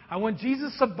behind me. I want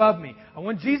Jesus above me. I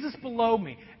want Jesus below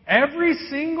me. Every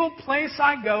single place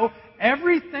I go,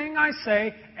 everything I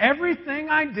say, everything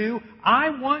I do, I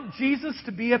want Jesus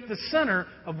to be at the center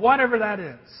of whatever that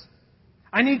is.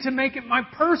 I need to make it my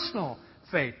personal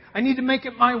faith. I need to make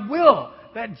it my will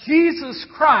that Jesus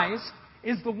Christ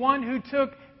is the one who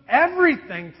took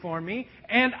everything for me,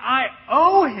 and I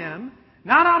owe Him,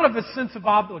 not out of a sense of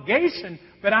obligation,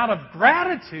 but out of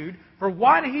gratitude for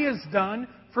what He has done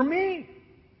for me.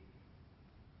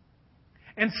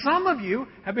 And some of you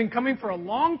have been coming for a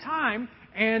long time,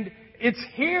 and it's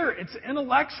here, it's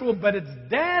intellectual, but it's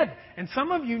dead. And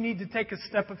some of you need to take a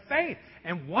step of faith.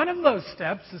 And one of those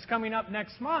steps is coming up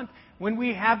next month when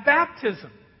we have baptism.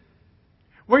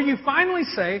 Where you finally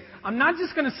say, I'm not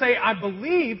just going to say I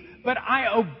believe, but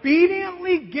I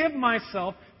obediently give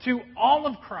myself to all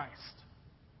of Christ.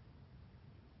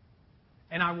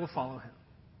 And I will follow Him.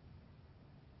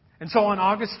 And so on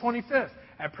August 25th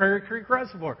at Prairie Creek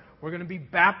Reservoir, we're going to be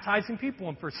baptizing people.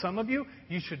 And for some of you,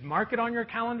 you should mark it on your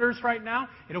calendars right now.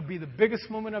 It'll be the biggest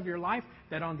moment of your life,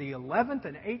 that on the 11th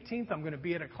and 18th, I'm going to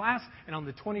be at a class, and on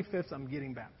the 25th, I'm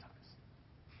getting baptized.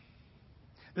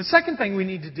 The second thing we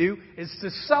need to do is to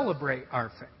celebrate our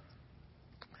faith.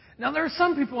 Now, there are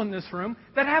some people in this room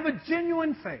that have a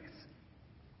genuine faith.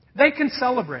 They can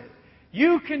celebrate it.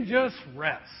 You can just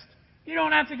rest. You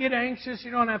don't have to get anxious.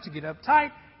 You don't have to get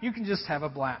uptight. You can just have a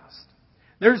blast.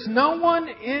 There's no one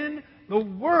in the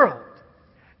world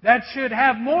that should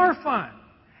have more fun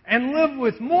and live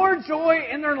with more joy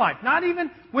in their life, not even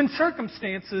when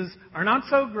circumstances are not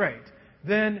so great,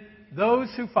 than those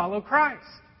who follow Christ.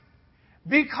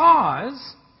 Because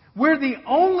we're the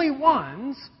only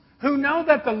ones who know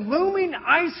that the looming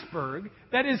iceberg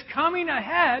that is coming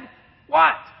ahead,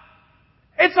 what?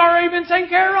 It's already been taken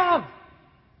care of.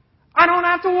 I don't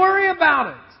have to worry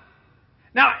about it.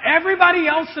 Now, everybody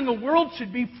else in the world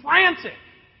should be frantic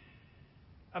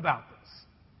about this.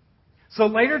 So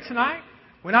later tonight,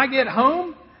 when I get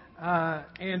home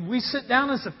and we sit down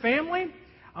as a family,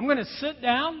 I'm going to sit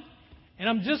down and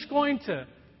I'm just going to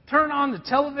turn on the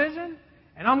television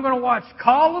and I'm going to watch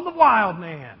Call of the Wild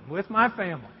Man with my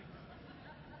family.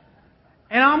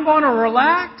 And I'm going to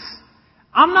relax.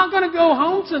 I'm not going to go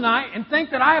home tonight and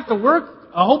think that I have to work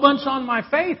a whole bunch on my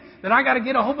faith, that I got to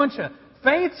get a whole bunch of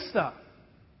faith stuff.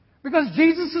 Because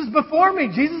Jesus is before me.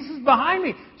 Jesus is behind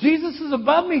me. Jesus is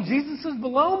above me. Jesus is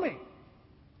below me.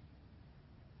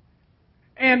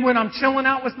 And when I'm chilling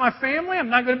out with my family,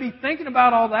 I'm not going to be thinking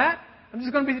about all that. I'm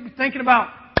just going to be thinking about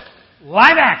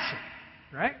live action.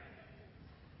 Right?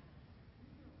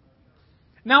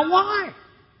 Now why?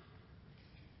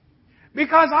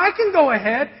 Because I can go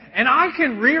ahead and I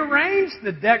can rearrange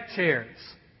the deck chairs.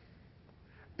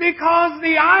 Because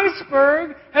the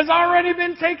iceberg has already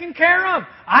been taken care of.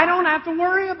 I don't have to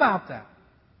worry about that.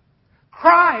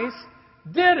 Christ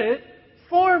did it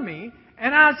for me,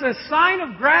 And as a sign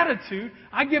of gratitude,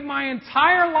 I give my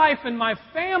entire life and my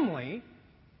family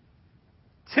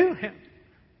to Him.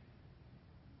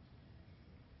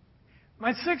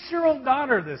 My 6-year-old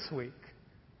daughter this week,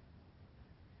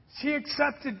 she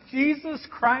accepted Jesus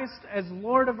Christ as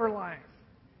Lord of her life.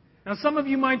 Now, some of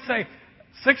you might say,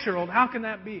 6-year-old, how can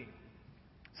that be?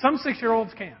 Some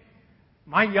 6-year-olds can.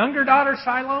 My younger daughter,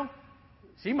 Shiloh,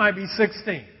 she might be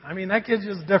 16. I mean, that kid's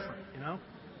just different, you know.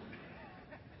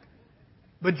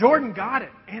 But Jordan got it.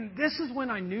 And this is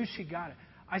when I knew she got it.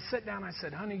 I sat down, I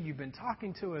said, honey, you've been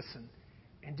talking to us,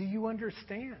 and do you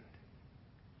understand?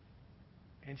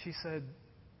 And she said,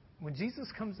 when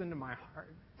Jesus comes into my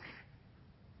heart,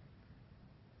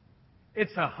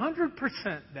 it's 100%,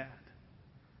 Dad.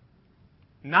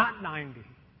 Not 90.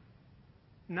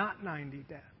 Not 90,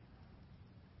 Dad.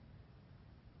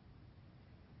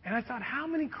 And I thought, how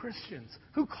many Christians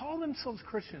who call themselves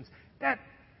Christians, that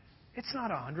it's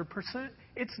not 100%,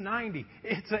 it's 90,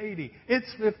 it's 80, it's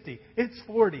 50, it's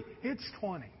 40, it's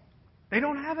 20. They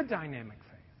don't have a dynamic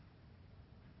faith.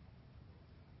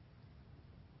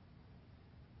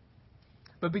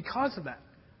 But because of that,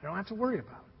 I don't have to worry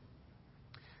about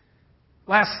it.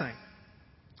 Last thing,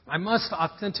 I must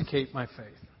authenticate my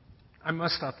faith. I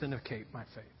must authenticate my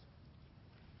faith.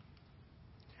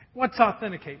 What's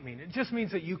authenticate mean? It just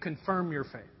means that you confirm your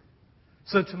faith.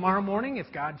 So tomorrow morning, if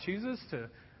God chooses to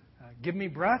give me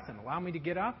breath and allow me to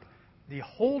get up, the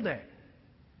whole day,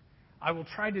 I will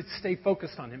try to stay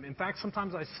focused on Him. In fact,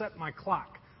 sometimes I set my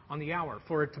clock on the hour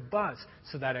for it to buzz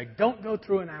so that I don't go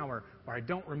through an hour where I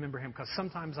don't remember Him, because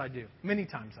sometimes I do. Many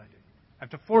times I do. I have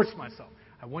to force myself.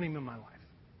 I want Him in my life.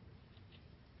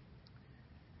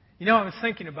 You know, I was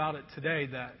thinking about it today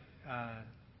that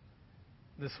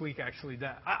this week, actually,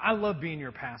 that I love being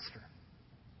your pastor.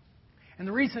 And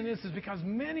the reason is because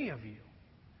many of you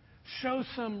show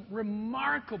some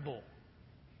remarkable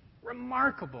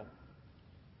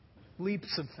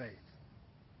leaps of faith.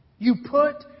 You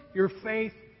put your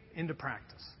faith into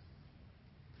practice.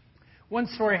 One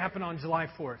story happened on July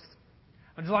 4th.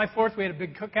 On July 4th, we had a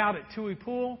big cookout at Tui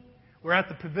Pool. We're at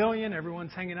the pavilion.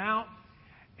 Everyone's hanging out.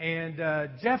 And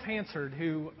Jeff Hansard,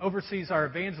 who oversees our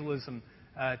evangelism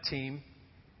team,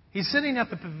 he's sitting at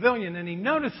the pavilion, and he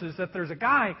notices that there's a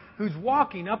guy who's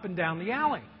walking up and down the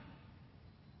alley.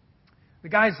 The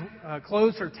guy's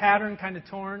clothes are tattered and kind of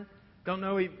torn. Don't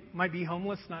know, he might be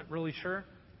homeless, not really sure.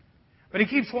 But he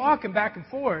keeps walking back and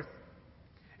forth.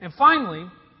 And finally,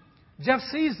 Jeff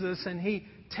sees this, and he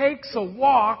takes a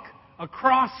walk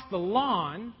across the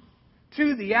lawn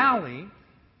to the alley,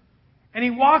 and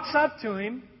he walks up to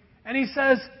him, and he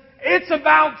says, "It's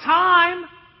about time.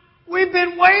 We've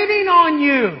been waiting on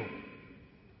you.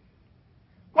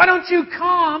 Why don't you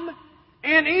come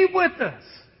and eat with us?"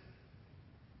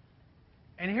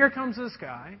 And here comes this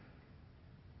guy,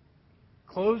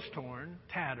 clothes torn,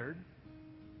 tattered,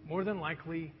 more than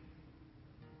likely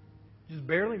just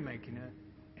barely making it.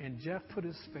 And Jeff put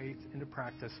his faith into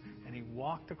practice, and he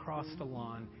walked across the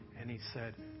lawn, and he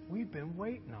said, "We've been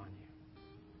waiting on you."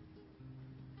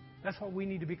 That's what we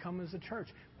need to become as a church.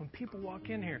 When people walk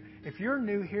in here, if you're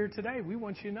new here today, we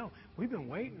want you to know, we've been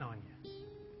waiting on you.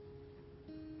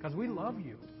 Because we love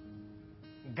you.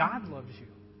 God loves you.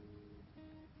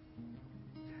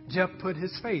 Jeff put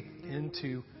his faith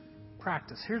into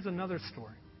practice. Here's another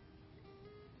story.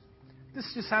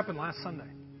 This just happened last Sunday.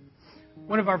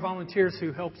 One of our volunteers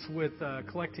who helps with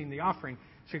collecting the offering,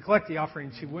 she collected the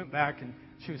offering, she went back, and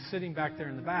she was sitting back there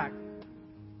in the back.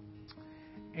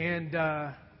 And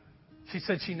she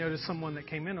said she noticed someone that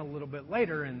came in a little bit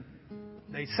later, and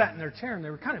they sat in their chair, and they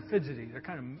were kind of fidgety. They're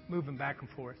kind of moving back and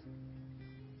forth.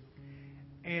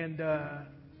 And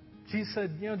she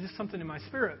said, just something in my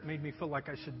spirit made me feel like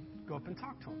I should go up and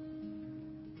talk to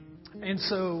him. And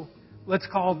so let's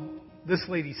call this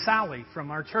lady Sally from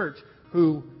our church,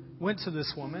 who went to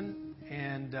this woman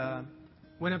and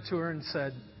went up to her and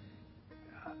said,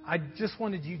 "I just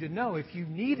wanted you to know, if you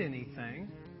need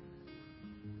anything,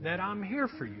 that I'm here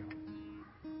for you."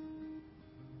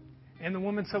 And the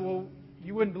woman said, "Well,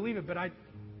 you wouldn't believe it, but I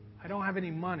don't have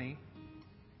any money,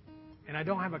 and I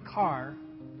don't have a car,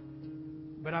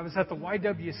 but I was at the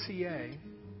YWCA,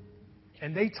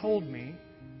 and they told me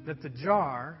that the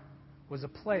jar was a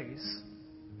place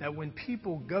that when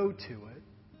people go to it,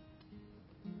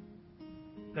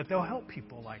 that they'll help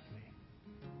people like me."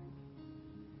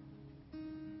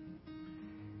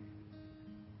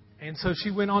 And so she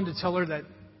went on to tell her that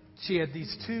she had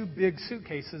these 2 big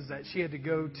suitcases that she had to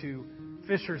go to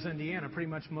Fishers, Indiana, pretty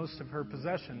much most of her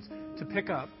possessions, to pick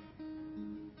up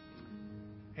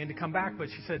and to come back. But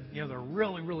she said, they're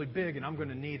really, really big, and I'm going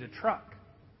to need a truck.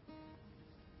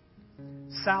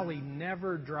 Sally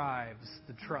never drives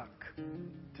the truck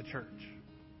to church.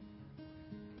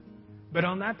 But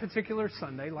on that particular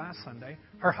Sunday, last Sunday,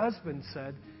 her husband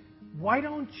said, "Why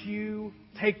don't you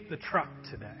take the truck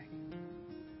today?"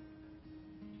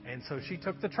 And so she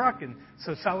took the truck. And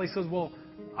so Sally says, "Well,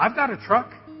 I've got a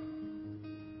truck."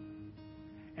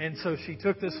 And so she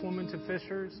took this woman to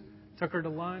Fisher's, took her to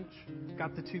lunch,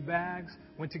 got the 2 bags,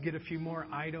 went to get a few more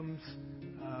items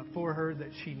for her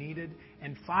that she needed.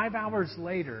 And 5 hours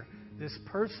later, this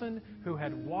person who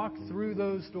had walked through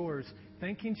those doors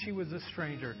thinking she was a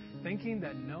stranger, thinking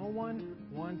that no one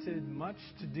wanted much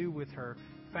to do with her,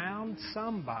 found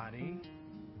somebody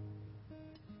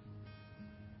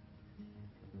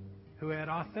who had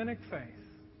authentic faith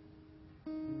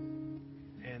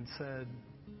and said,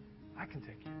 "I can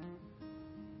take you."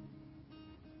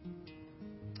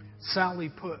 Sally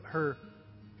put her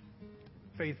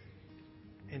faith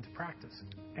into practice,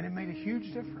 and it made a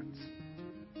huge difference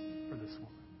for this woman.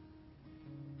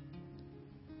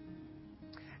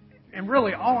 And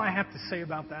really, all I have to say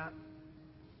about that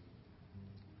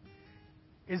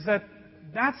is that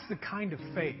that's the kind of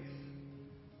faith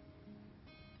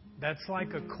that's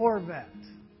like a Corvette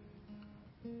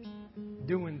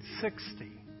doing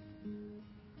 60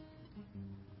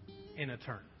 in a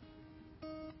turn.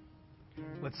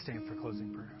 Let's stand for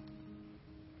closing prayer.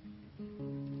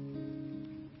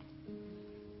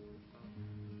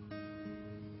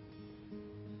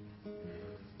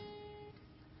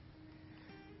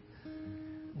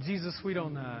 Jesus, we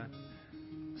don't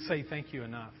say thank you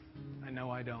enough. I know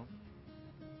I don't.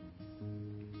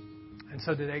 And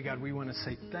so today, God, we want to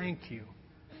say thank you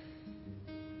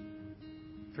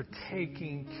for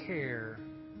taking care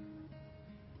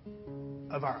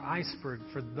of our iceberg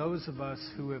for those of us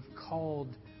who have called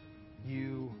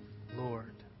you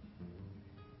Lord.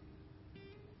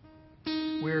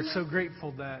 We are so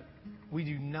grateful that we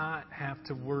do not have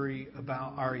to worry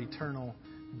about our eternal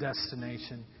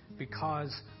destination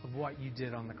because of what you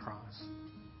did on the cross.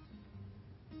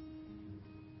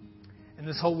 And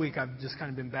this whole week I've just kind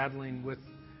of been battling with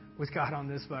God on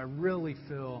this, but I really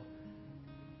feel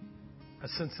a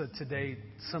sense that today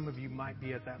some of you might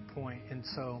be at that point. And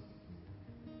so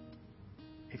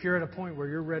if you're at a point where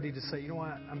you're ready to say, you know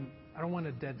what, I don't want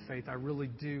a dead faith. I really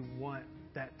do want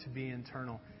that to be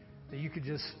internal. That you could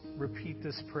just repeat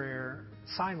this prayer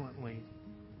silently,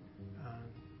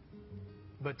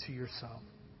 but to yourself.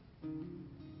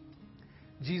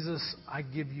 Jesus, I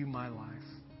give you my life.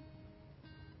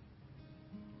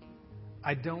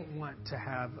 I don't want to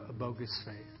have a bogus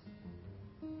faith.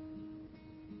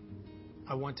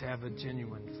 I want to have a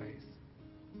genuine faith.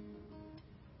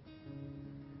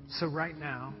 So right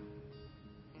now,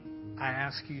 I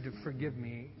ask you to forgive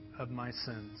me of my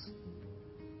sins.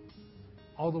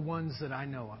 All the ones that I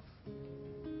know of.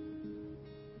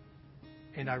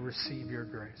 And I receive your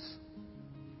grace.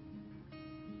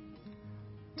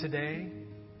 Today,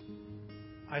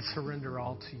 I surrender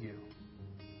all to you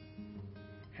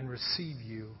and receive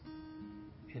you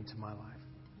into my life.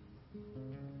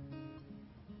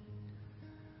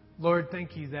 Lord,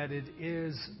 thank you that it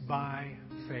is by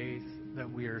faith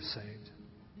that we are saved.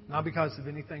 Not because of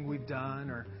anything we've done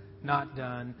or not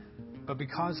done, but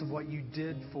because of what you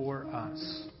did for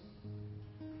us.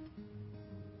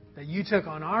 That you took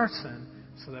on our sin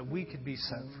so that we could be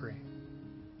set free.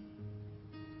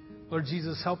 Lord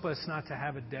Jesus, help us not to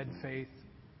have a dead faith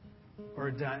or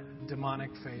a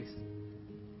demonic faith,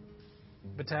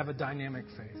 but to have a dynamic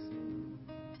faith.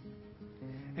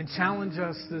 And challenge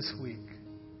us this week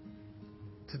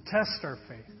to test our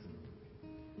faith,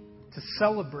 to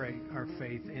celebrate our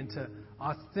faith, and to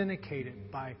authenticate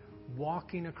it by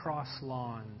walking across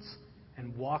lawns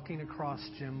and walking across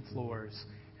gym floors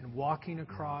and walking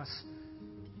across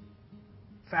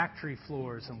factory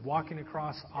floors and walking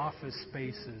across office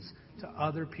spaces to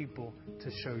other people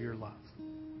to show your love.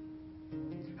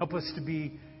 Help us to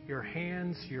be your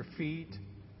hands, your feet,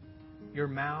 your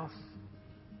mouth,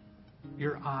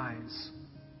 your eyes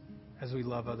as we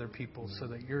love other people so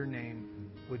that your name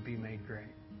would be made great.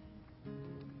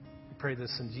 We pray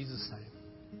this in Jesus'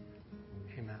 name.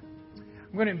 Amen.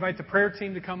 I'm going to invite the prayer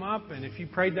team to come up, and if you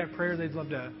prayed that prayer, they'd love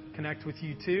to connect with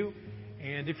you too.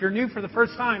 And if you're new for the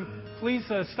first time, please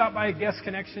stop by Guest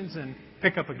Connections and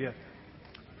pick up a gift.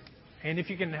 And if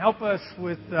you can help us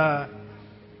with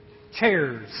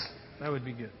chairs, that would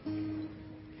be good.